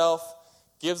himself,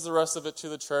 gives the rest of it to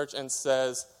the church, and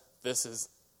says, this is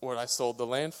what I sold the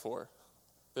land for.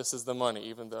 This is the money,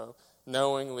 even though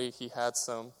knowingly he had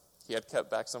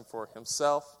kept back some for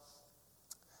himself.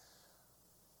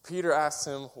 Peter asks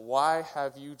him, why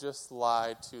have you just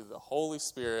lied to the Holy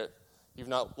Spirit? You've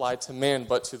not lied to man,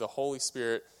 but to the Holy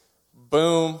Spirit.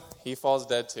 Boom, he falls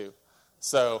dead too.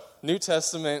 So, New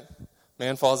Testament,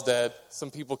 man falls dead.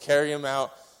 Some people carry him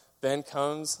out. Then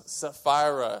comes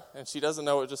Sapphira, and she doesn't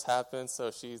know what just happened, so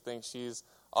she thinks she's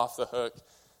off the hook.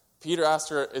 Peter asked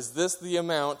her, is this the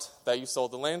amount that you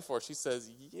sold the land for? She says,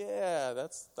 yeah,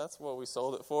 that's what we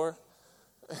sold it for.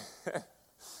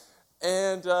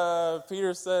 And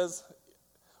Peter says,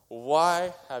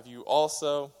 why have you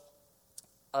also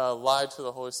lied to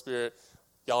the Holy Spirit?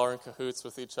 Y'all are in cahoots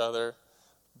with each other.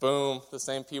 Boom, the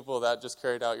same people that just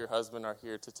carried out your husband are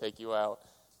here to take you out.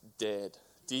 Dead.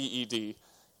 D-E-D.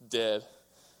 Dead.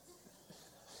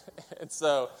 And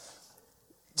so,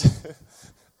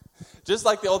 just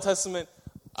like the Old Testament,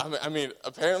 I mean,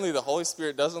 apparently the Holy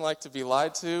Spirit doesn't like to be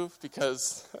lied to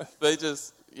because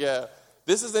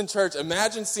this is in church.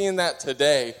 Imagine seeing that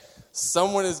today.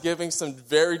 Someone is giving some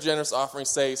very generous offering.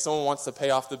 Say someone wants to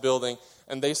pay off the building,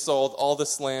 and they sold all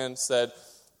this land, said,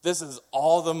 this is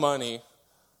all the money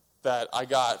that I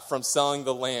got from selling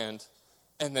the land,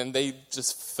 and then they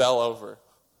just fell over.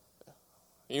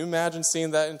 Can you imagine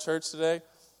seeing that in church today?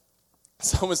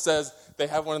 Someone says they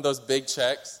have one of those big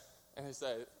checks, and they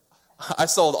say, I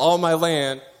sold all my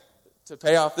land to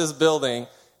pay off this building,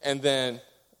 and then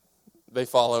they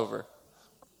fall over.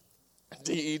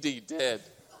 D-E-D, dead.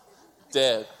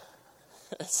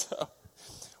 So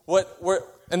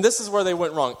And this is where they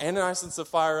went wrong. Ananias and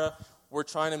Sapphira were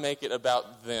trying to make it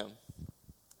about them.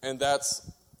 And that's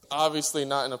obviously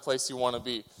not in a place you want to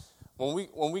be.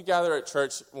 When we gather at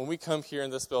church, when we come here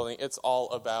in this building, it's all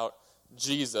about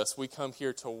Jesus. We come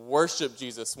here to worship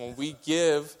Jesus. When we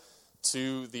give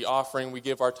to the offering, we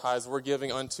give our tithes, we're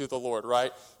giving unto the Lord,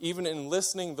 right? Even in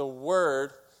listening the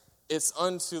word, it's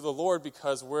unto the Lord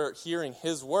because we're hearing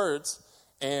his words,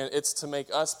 and it's to make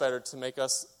us better, to make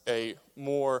us a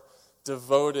more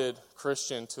devoted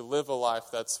Christian, to live a life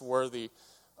that's worthy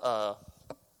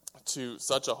to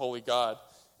such a holy God.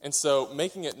 And so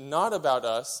making it not about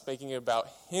us, making it about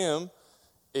him,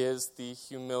 is the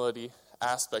humility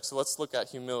aspect. So let's look at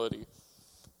humility.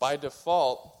 By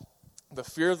default, the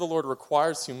fear of the Lord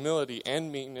requires humility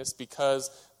and meekness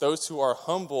because those who are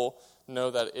humble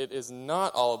know that it is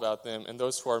not all about them, and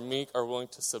those who are meek are willing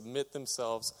to submit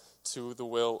themselves to the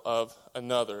will of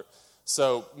another.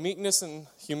 So meekness and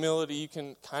humility, you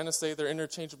can kind of say they're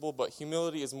interchangeable, but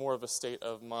humility is more of a state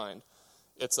of mind.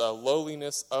 It's a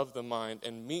lowliness of the mind,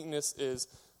 and meekness is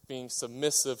being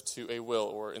submissive to a will,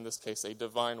 or in this case, a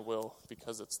divine will,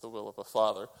 because it's the will of a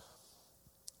father.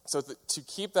 So to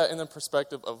keep that in the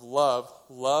perspective of love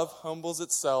humbles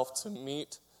itself to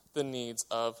meet the needs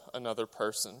of another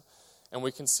person. And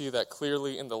we can see that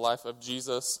clearly in the life of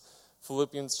Jesus.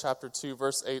 Philippians chapter 2,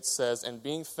 verse 8 says, "And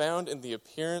being found in the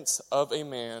appearance of a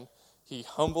man, he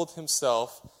humbled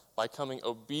himself by coming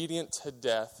obedient to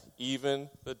death, even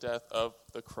the death of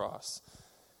the cross."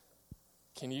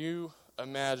 Can you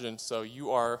imagine? So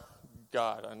you are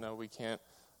God. I know we can't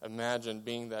imagine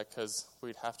being that because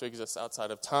we'd have to exist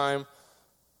outside of time,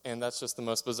 and that's just the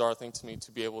most bizarre thing to me,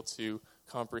 to be able to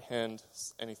comprehend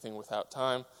anything without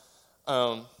time.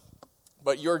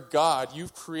 But you're God.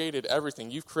 You've created everything.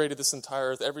 You've created this entire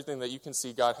earth. Everything that you can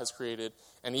see, God has created.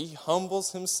 And he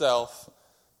humbles himself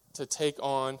to take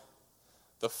on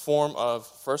the form of,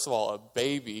 first of all, a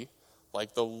baby,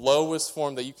 like the lowest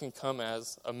form that you can come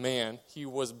as a man. He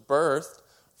was birthed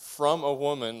from a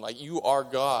woman. Like, you are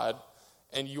God,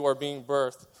 and you are being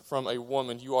birthed from a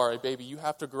woman. You are a baby. You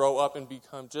have to grow up and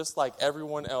become just like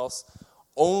everyone else,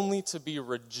 only to be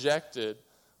rejected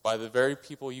by the very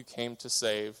people you came to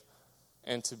save,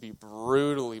 and to be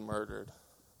brutally murdered.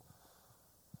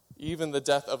 Even the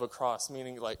death of a cross,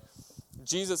 meaning like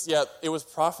Jesus, it was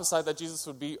prophesied that Jesus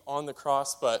would be on the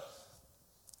cross, but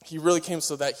he really came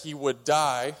so that he would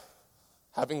die,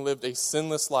 having lived a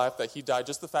sinless life, that he died.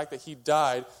 Just the fact that he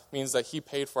died means that he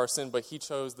paid for our sin, but he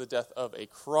chose the death of a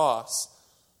cross.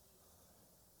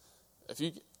 If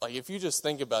you just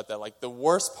think about that, like the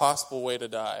worst possible way to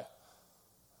die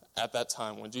at that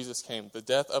time when Jesus came, the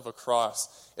death of a cross,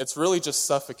 it's really just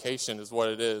suffocation is what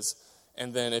it is.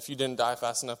 And then if you didn't die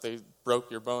fast enough, they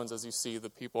broke your bones, as you see the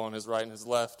people on his right and his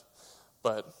left.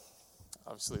 But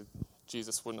obviously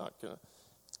Jesus would not gonna.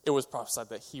 It was prophesied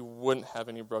that he wouldn't have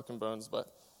any broken bones,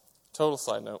 but total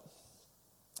side note.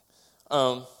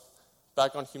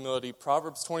 Back on humility,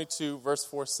 Proverbs 22 verse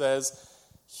 4 says,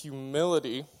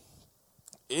 "Humility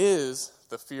is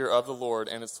the fear of the Lord,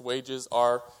 and its wages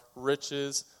are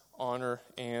riches, honor,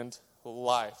 and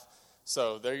life."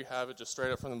 So there you have it, just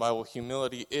straight up from the Bible.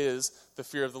 Humility is the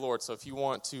fear of the Lord. So if you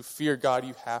want to fear God,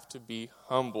 you have to be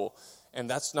humble. And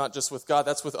that's not just with God,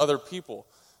 that's with other people.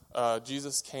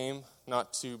 Jesus came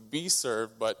not to be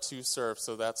served, but to serve.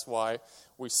 So that's why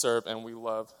we serve and we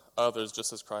love others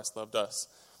just as Christ loved us.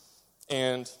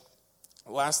 And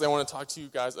lastly, I want to talk to you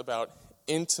guys about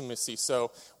intimacy.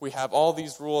 So we have all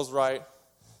these rules, right,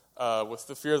 with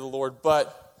the fear of the Lord,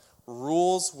 but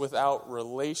rules without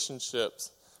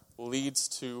relationships leads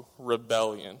to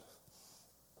rebellion.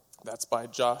 That's by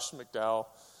Josh McDowell.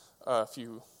 If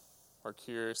you are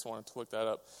curious, wanted to look that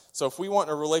up. So if we want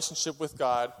a relationship with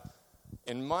God,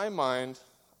 in my mind,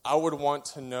 I would want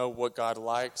to know what God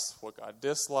likes, what God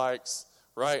dislikes,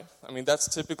 right? I mean, that's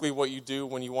typically what you do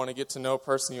when you want to get to know a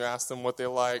person. You ask them what they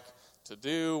like to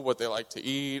do, what they like to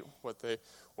eat,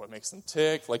 what makes them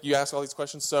tick. Like, you ask all these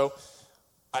questions. So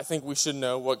I think we should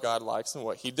know what God likes and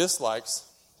what he dislikes.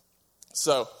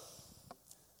 So,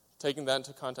 taking that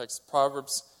into context,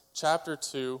 Proverbs chapter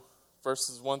 2,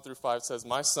 verses 1 through 5 says,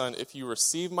 "My son, if you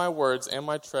receive my words and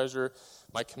my treasure,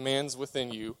 my commands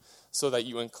within you, so that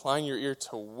you incline your ear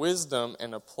to wisdom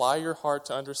and apply your heart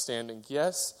to understanding.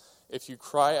 Yes, if you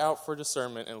cry out for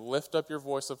discernment and lift up your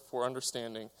voice for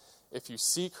understanding, if you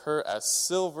seek her as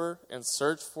silver and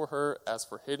search for her as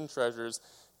for hidden treasures,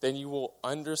 then you will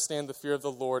understand the fear of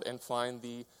the Lord and find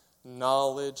the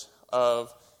knowledge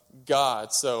of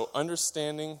God." So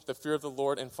understanding the fear of the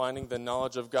Lord and finding the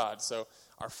knowledge of God. So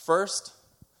our first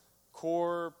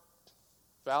core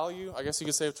value, I guess you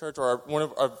could say, of church, or one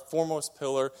of our foremost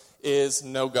pillar is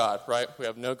know God, right? We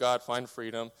have know God, find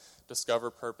freedom, discover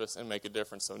purpose, and make a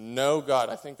difference. So know God.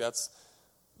 I think that's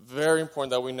very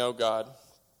important that we know God.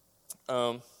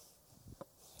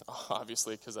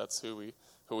 Obviously, because that's who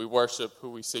we worship,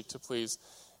 who we seek to please.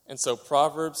 And so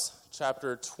Proverbs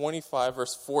chapter 25,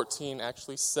 verse 14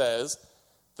 actually says,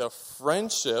 the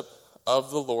friendship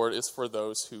of the Lord is for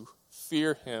those who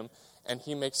fear him, and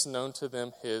he makes known to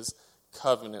them his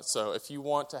covenant. So if you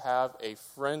want to have a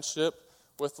friendship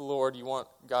with the Lord, you want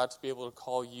God to be able to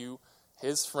call you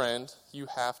his friend, you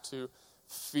have to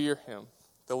fear him.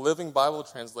 The Living Bible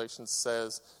translation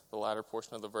says, the latter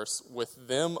portion of the verse, with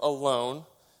them alone,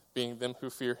 being them who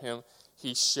fear him,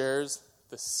 he shares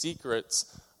the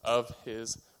secrets of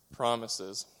his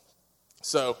promises.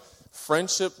 So,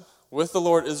 friendship with the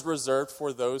Lord is reserved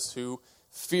for those who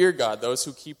fear God, those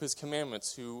who keep his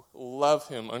commandments, who love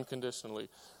him unconditionally.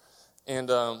 And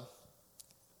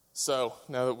so,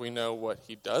 now that we know what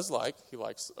he does like, he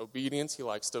likes obedience, he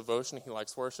likes devotion, he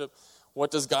likes worship.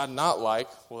 What does God not like?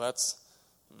 Well, that's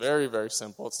very, very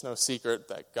simple. It's no secret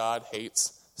that God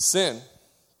hates sin.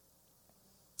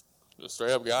 Just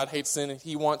straight up, God hates sin, and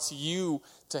he wants you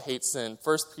to hate sin.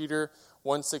 1 Peter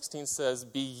 1:16 says,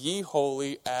 be ye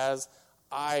holy as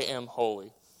I am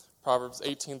holy. Proverbs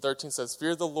 18:13 says,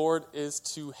 fear the Lord is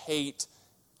to hate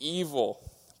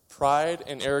evil, pride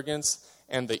and arrogance,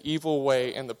 and the evil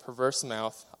way and the perverse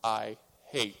mouth I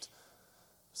hate.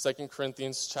 2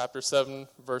 Corinthians chapter 7,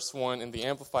 verse 1 in the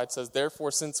Amplified says,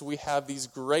 therefore, since we have these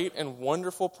great and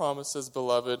wonderful promises,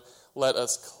 beloved, let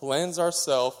us cleanse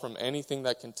ourselves from anything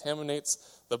that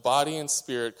contaminates the body and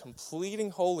spirit,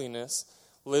 completing holiness,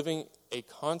 living a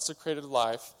consecrated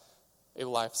life, a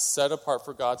life set apart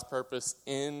for God's purpose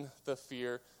in the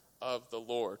fear of the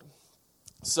Lord.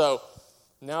 So,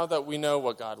 now that we know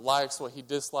what God likes, what he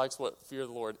dislikes, what fear of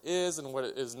the Lord is, and what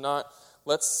it is not,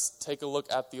 let's take a look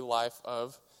at the life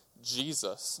of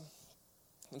Jesus.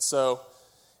 And so,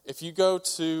 if you go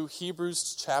to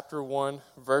Hebrews chapter 1,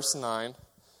 verse 9,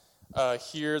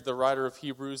 here the writer of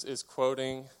Hebrews is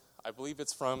quoting, I believe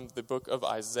it's from the book of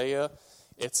Isaiah.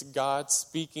 It's God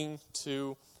speaking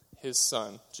to his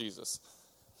son, Jesus.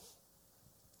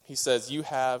 He says, you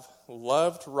have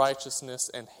loved righteousness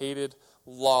and hated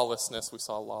lawlessness. We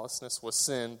saw lawlessness was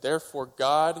sin. Therefore,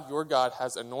 God, your God,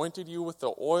 has anointed you with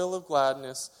the oil of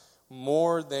gladness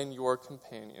more than your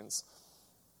companions.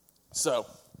 So,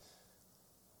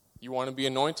 you want to be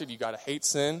anointed, you got to hate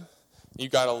sin, you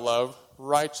got to love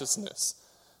righteousness.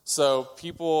 So,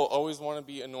 people always want to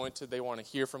be anointed, they want to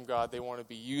hear from God, they want to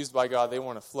be used by God, they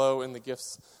want to flow in the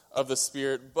gifts of the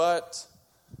Spirit, but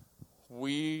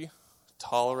we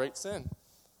tolerate sin.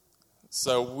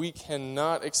 So we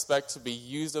cannot expect to be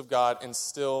used of God and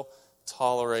still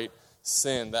tolerate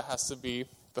sin. That has to be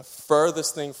the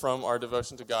furthest thing from our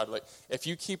devotion to God. Like, if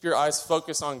you keep your eyes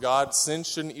focused on God, sin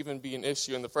shouldn't even be an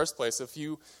issue in the first place. If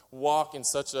you walk in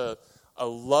such a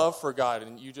love for God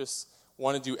and you just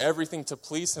want to do everything to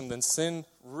please him, then sin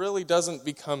really doesn't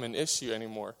become an issue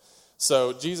anymore.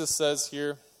 So Jesus says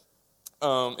here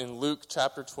in Luke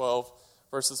chapter 12,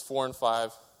 verses 4 and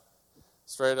 5,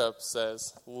 straight up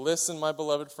says, listen, my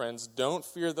beloved friends, don't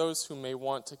fear those who may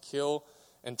want to kill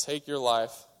and take your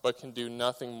life, but can do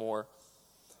nothing more.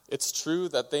 It's true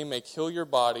that they may kill your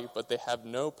body, but they have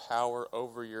no power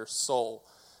over your soul.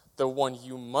 The one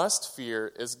you must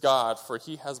fear is God, for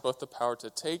he has both the power to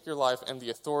take your life and the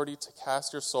authority to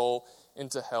cast your soul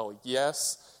into hell.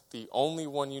 Yes, the only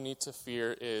one you need to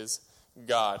fear is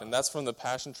God. And that's from the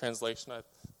Passion Translation. I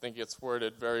think it's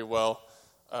worded very well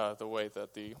the way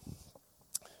that the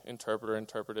interpreter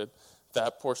interpreted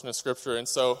that portion of Scripture. And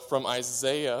so from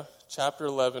Isaiah chapter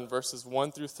 11, verses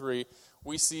 1 through 3,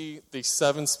 we see the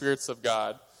seven spirits of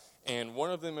God. And one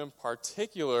of them in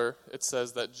particular, it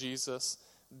says that Jesus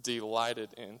delighted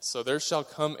in. So there shall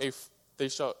come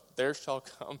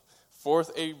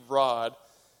forth a rod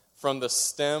from the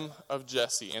stem of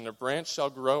Jesse, and a branch shall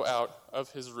grow out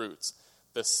of his roots.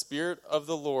 The Spirit of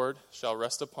the Lord shall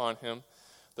rest upon him,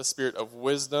 the Spirit of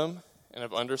wisdom and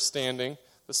of understanding,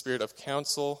 the Spirit of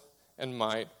counsel and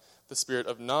might, the Spirit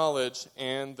of knowledge,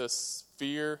 and the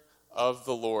fear of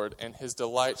the Lord. And his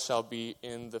delight shall be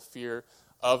in the fear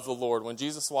of the Lord. When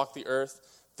Jesus walked the earth,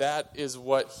 that is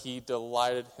what he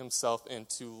delighted himself in,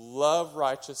 to love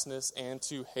righteousness and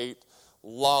to hate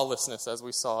lawlessness, as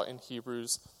we saw in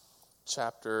Hebrews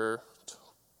chapter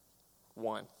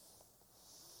 1.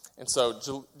 And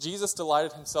so Jesus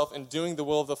delighted himself in doing the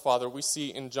will of the Father. We see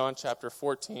in John chapter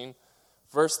 14,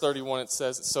 verse 31, it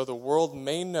says, so the world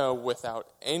may know without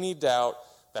any doubt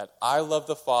that I love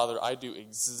the Father, I do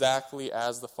exactly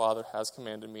as the Father has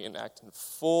commanded me and act in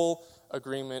full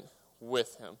agreement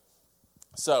with him.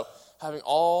 So, having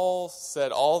all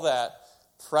said all that,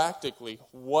 practically,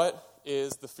 what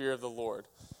is the fear of the Lord?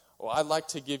 Well, I'd like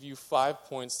to give you 5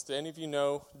 points. Do any of you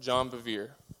know John Bevere?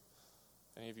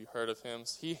 Any of you heard of him?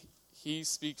 He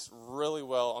speaks really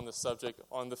well on the subject,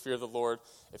 on the fear of the Lord.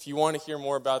 If you want to hear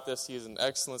more about this, he is an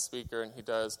excellent speaker, and he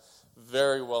does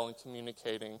very well in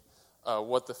communicating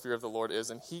what the fear of the Lord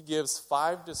is. And he gives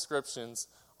 5 descriptions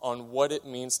on what it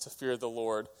means to fear the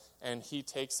Lord, and he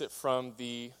takes it from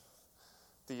the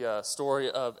story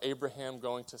of Abraham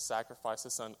going to sacrifice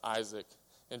his son Isaac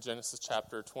in Genesis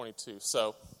chapter 22.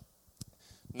 So,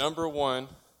 number 1,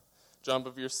 John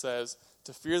Bevere says,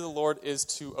 to fear the Lord is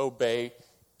to obey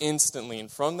instantly.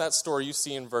 And from that story, you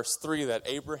see in verse 3 that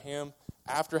Abraham,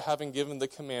 after having given the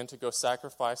command to go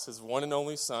sacrifice his one and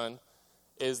only son,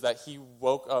 is that he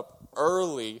woke up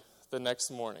early the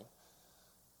next morning.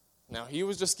 Now, he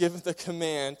was just given the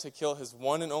command to kill his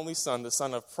one and only son, the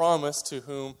son of promise, to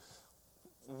whom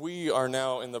we are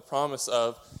now in the promise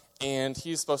of, and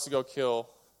he's supposed to go kill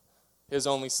his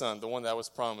only son, the one that was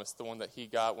promised, the one that he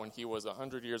got when he was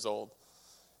 100 years old.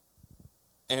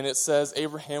 And it says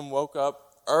Abraham woke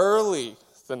up early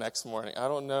the next morning. I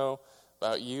don't know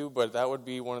about you, but that would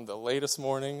be one of the latest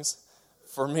mornings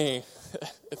for me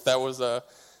if that was a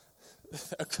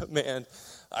command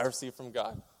I received from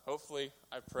God. Hopefully,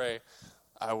 I pray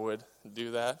I would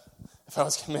do that. If I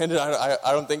was commanded,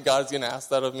 I don't think God's going to ask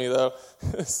that of me, though.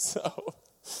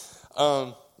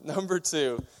 So, number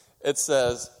 2, it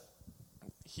says,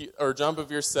 John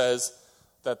Bevere says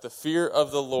that the fear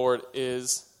of the Lord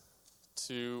is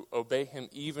to obey him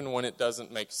even when it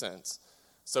doesn't make sense.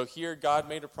 So here, God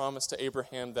made a promise to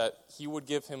Abraham that he would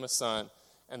give him a son,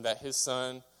 and that his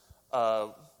son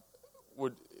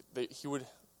would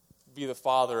be the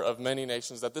father of many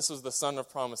nations, that this was the son of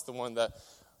promise, the one that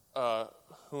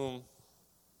whom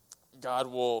God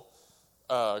will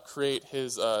create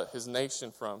his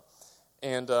nation from.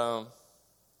 And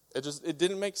it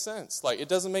didn't make sense. Like, it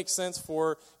doesn't make sense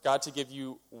for God to give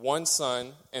you one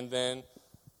son and then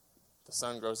the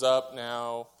son grows up,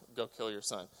 now go kill your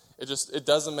son. It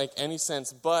doesn't make any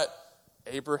sense, but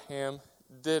Abraham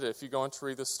did it. If you go on to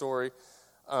read the story,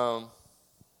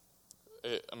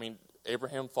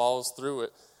 Abraham follows through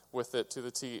it with it to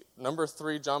the T. Number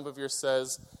 3, John Bevere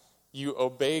says, you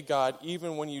obey God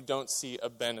even when you don't see a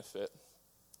benefit.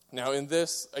 Now in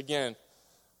this, again,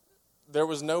 there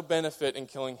was no benefit in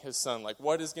killing his son. Like,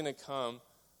 what is going to come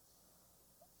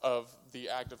of the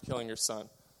act of killing your son?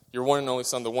 Your one and only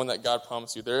son, the one that God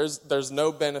promised you. There's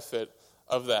no benefit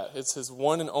of that. It's his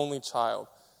one and only child.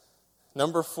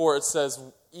 Number 4, it says,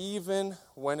 even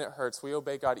when it hurts. We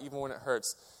obey God even when it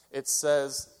hurts. It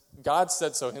says, God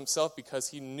said so himself because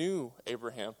he knew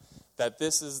Abraham, that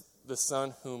this is the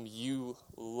son whom you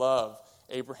love.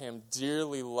 Abraham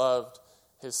dearly loved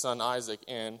his son Isaac,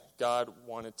 and God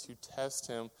wanted to test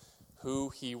him who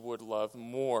he would love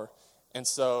more. And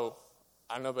so,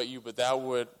 I don't know about you, but that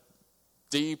would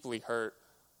deeply hurt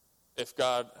if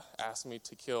God asked me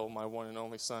to kill my one and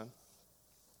only son.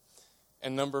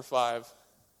 And number 5,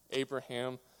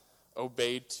 Abraham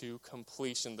obeyed to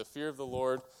completion. The fear of the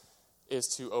Lord is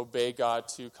to obey God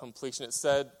to completion. It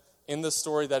said in the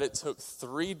story that it took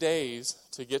 3 days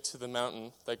to get to the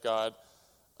mountain that God,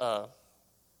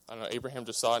 Abraham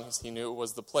just saw it and he knew it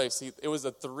was the place. It was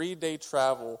a 3-day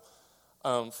travel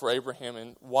for Abraham.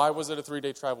 And why was it a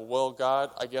 3-day travel? Well, God,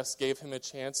 I guess, gave him a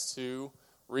chance to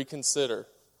reconsider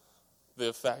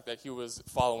the fact that he was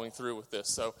following through with this.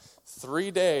 So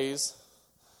 3 days,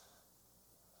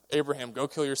 Abraham, go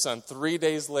kill your son. 3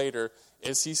 days later,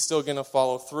 is he still going to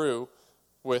follow through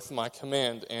with my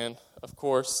command? And, of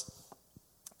course,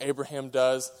 Abraham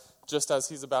does. Just as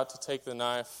he's about to take the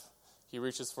knife, he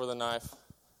reaches for the knife.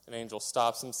 An angel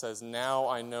stops him, says, now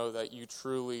I know that you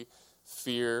truly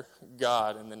fear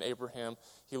God. And then Abraham,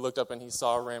 he looked up and he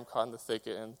saw a ram caught in the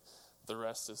thicket, and the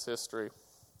rest is history.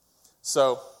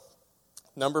 So,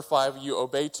 number 5, you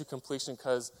obey to completion,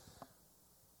 because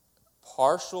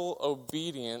partial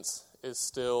obedience is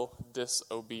still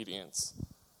disobedience.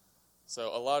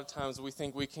 So a lot of times we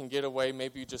think we can get away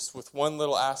maybe just with one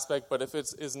little aspect, but if it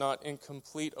is not in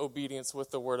complete obedience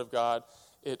with the Word of God,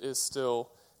 it is still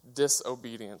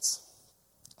disobedience.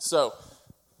 So,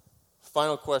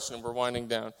 final question, we're winding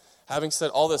down. Having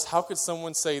said all this, how could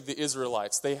someone say the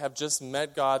Israelites? They have just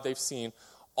met God, they've seen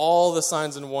all the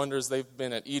signs and wonders, they've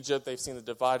been at Egypt, they've seen the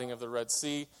dividing of the Red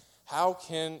Sea. How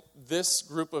can this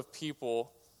group of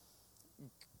people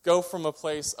go from a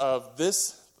place of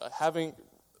this having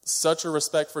such a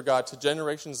respect for God to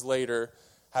generations later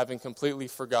having completely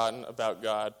forgotten about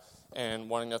God and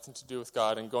wanting nothing to do with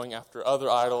God and going after other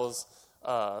idols,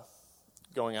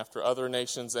 going after other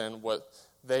nations and what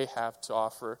they have to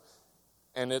offer.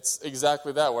 And it's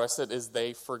exactly that. What I said is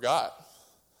they forgot.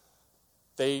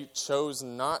 They chose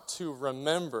not to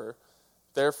remember,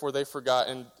 therefore they forgot.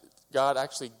 And God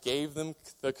actually gave them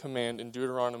the command in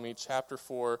Deuteronomy chapter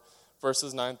 4,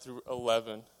 verses 9 through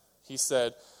 11. He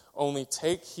said, "Only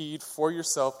take heed for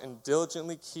yourself and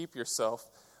diligently keep yourself,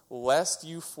 lest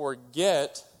you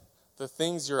forget the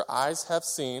things your eyes have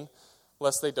seen,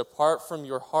 lest they depart from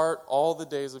your heart all the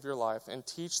days of your life, and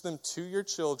teach them to your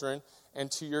children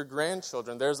and to your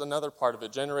grandchildren." There's another part of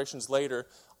it. Generations later,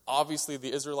 obviously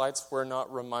the Israelites were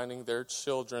not reminding their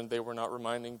children, they were not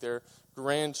reminding their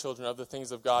grandchildren of the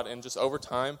things of God, and just over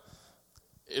time,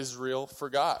 Israel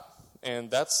forgot.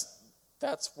 And that's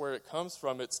where it comes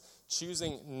from. It's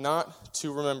choosing not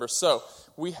to remember. So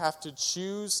we have to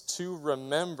choose to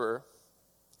remember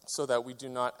so that we do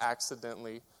not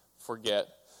accidentally forget.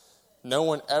 No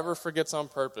one ever forgets on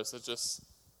purpose. It's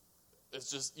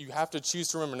just you have to choose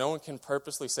to remember. No one can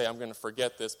purposely say, "I'm going to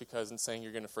forget this," because in saying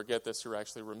you're going to forget this, you're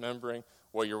actually remembering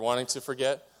what you're wanting to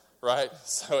forget, right?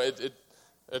 So it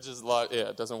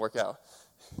doesn't work out.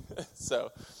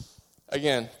 So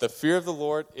again, the fear of the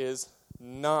Lord is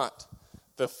not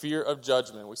the fear of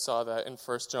judgment. We saw that in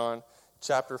 1 John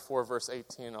chapter 4, verse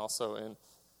 18, also in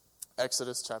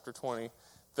Exodus chapter 20.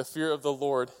 The fear of the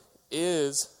Lord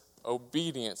is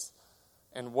obedience.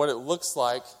 And what it looks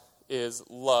like is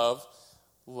love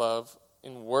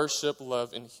in worship,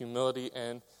 love in humility,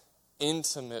 and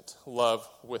intimate love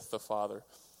with the Father.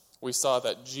 We saw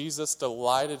that Jesus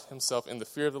delighted himself in the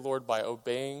fear of the Lord by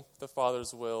obeying the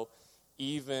Father's will,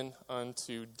 even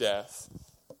unto death.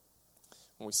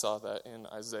 And we saw that in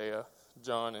Isaiah,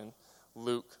 John, and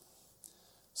Luke.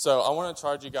 So I want to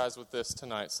charge you guys with this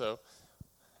tonight. So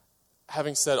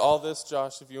having said all this,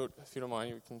 Josh, if you don't mind,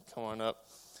 you can come on up.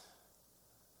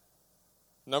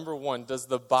 Number one, does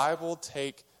the Bible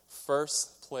take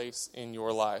first place in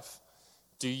your life?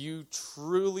 Do you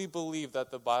truly believe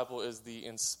that the Bible is the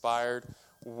inspired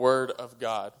Word of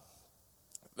God?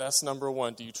 That's number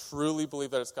one. Do you truly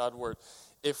believe that it's God's Word?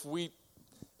 If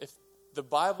the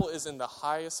Bible is in the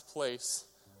highest place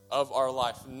of our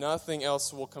life, nothing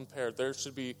else will compare. There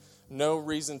should be no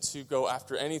reason to go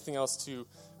after anything else, to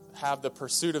have the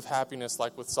pursuit of happiness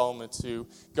like with Solomon, to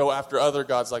go after other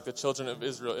gods like the children of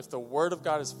Israel. If the Word of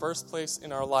God is first place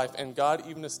in our life, and God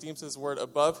even esteems His Word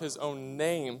above His own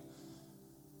name,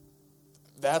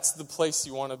 that's the place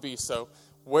you want to be. So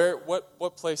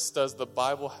what place does the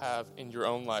Bible have in your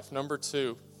own life? Number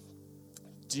two,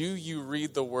 do you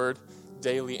read the Word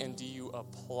daily, and do you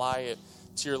apply it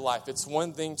to your life? It's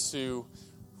one thing to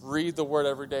read the Word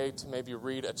every day, to maybe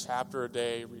read a chapter a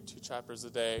day, read 2 chapters a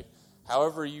day.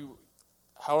 However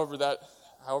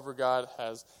God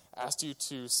has asked you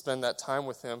to spend that time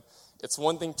with Him, it's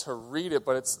one thing to read it,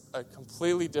 but it's a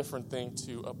completely different thing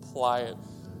to apply it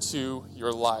to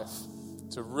your life,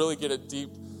 to really get it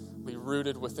deeply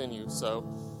rooted within you. So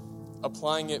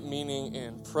applying it meaning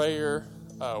in prayer,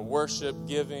 worship,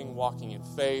 giving, walking in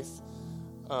faith,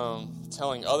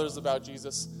 telling others about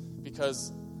Jesus,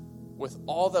 because with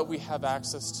all that we have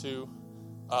access to,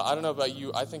 I don't know about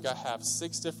you, I think I have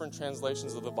 6 different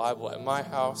translations of the Bible at my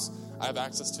house. I have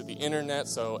access to the internet,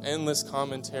 so endless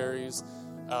commentaries,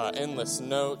 endless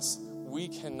notes. We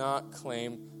cannot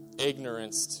claim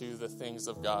ignorance to the things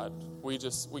of God. We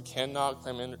cannot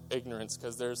claim ignorance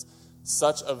because there's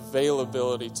such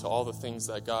availability to all the things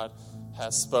that God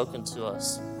has spoken to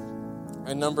us.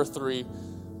 And number 3,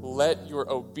 let your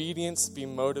obedience be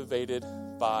motivated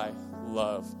by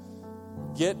love.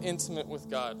 Get intimate with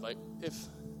God.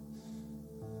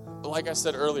 Like I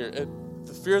said earlier,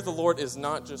 the fear of the Lord is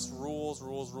not just rules.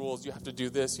 You have to do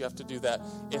this, you have to do that.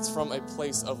 It's from a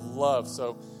place of love.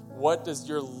 So what does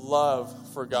your love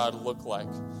for God look like?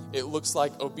 It looks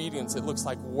like obedience. It looks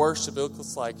like worship. It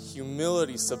looks like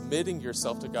humility, submitting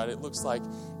yourself to God. It looks like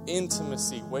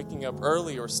intimacy, waking up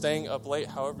early or staying up late,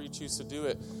 however you choose to do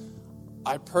it.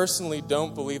 I personally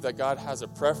don't believe that God has a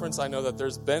preference. I know that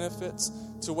there's benefits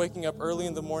to waking up early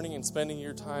in the morning and spending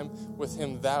your time with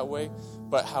Him that way.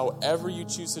 But however you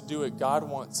choose to do it, God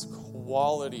wants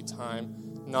quality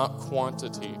time, not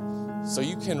quantity. So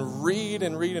you can read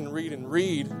and read and read and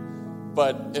read,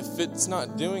 but if it's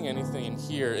not doing anything in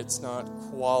here, it's not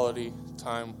quality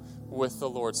time with the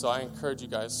Lord. So I encourage you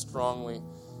guys strongly,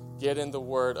 get in the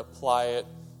Word, apply it,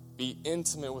 be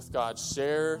intimate with God.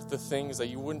 Share the things that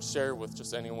you wouldn't share with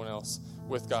just anyone else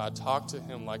with God. Talk to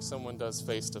Him like someone does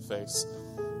face to face.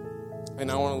 And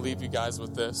I want to leave you guys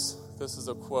with this. This is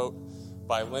a quote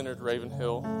by Leonard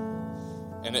Ravenhill.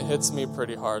 And it hits me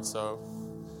pretty hard, so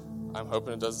I'm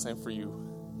hoping it does the same for you.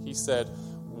 He said,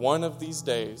 one of these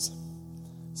days,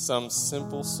 some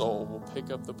simple soul will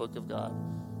pick up the book of God,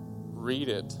 read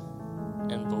it,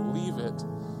 and believe it.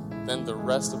 Then the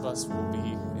rest of us will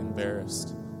be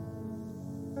embarrassed.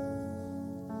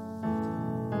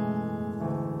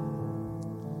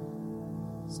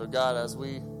 So God, as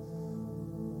we've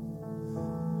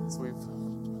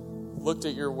looked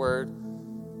at your word,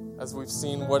 as we've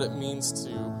seen what it means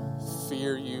to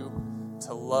fear you,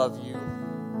 to love you,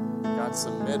 God,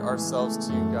 submit ourselves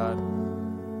to you, God.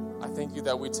 I thank you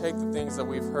that we take the things that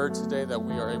we've heard today, that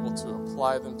we are able to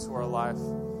apply them to our life.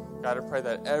 God, I pray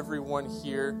that everyone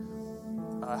here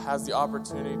has the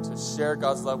opportunity to share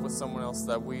God's love with someone else,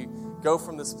 that we go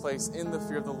from this place in the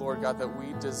fear of the Lord, God, that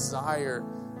we desire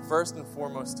first and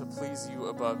foremost to please you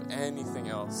above anything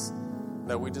else,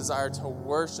 that we desire to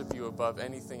worship you above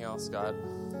anything else, God.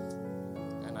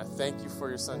 And I thank you for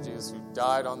your son Jesus, who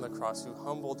died on the cross, who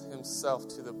humbled himself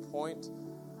to the point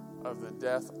of the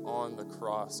death on the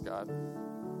cross, God.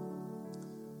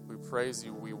 We praise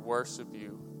you. We worship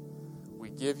you. We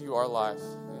give you our life.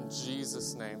 In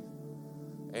Jesus' name,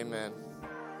 amen.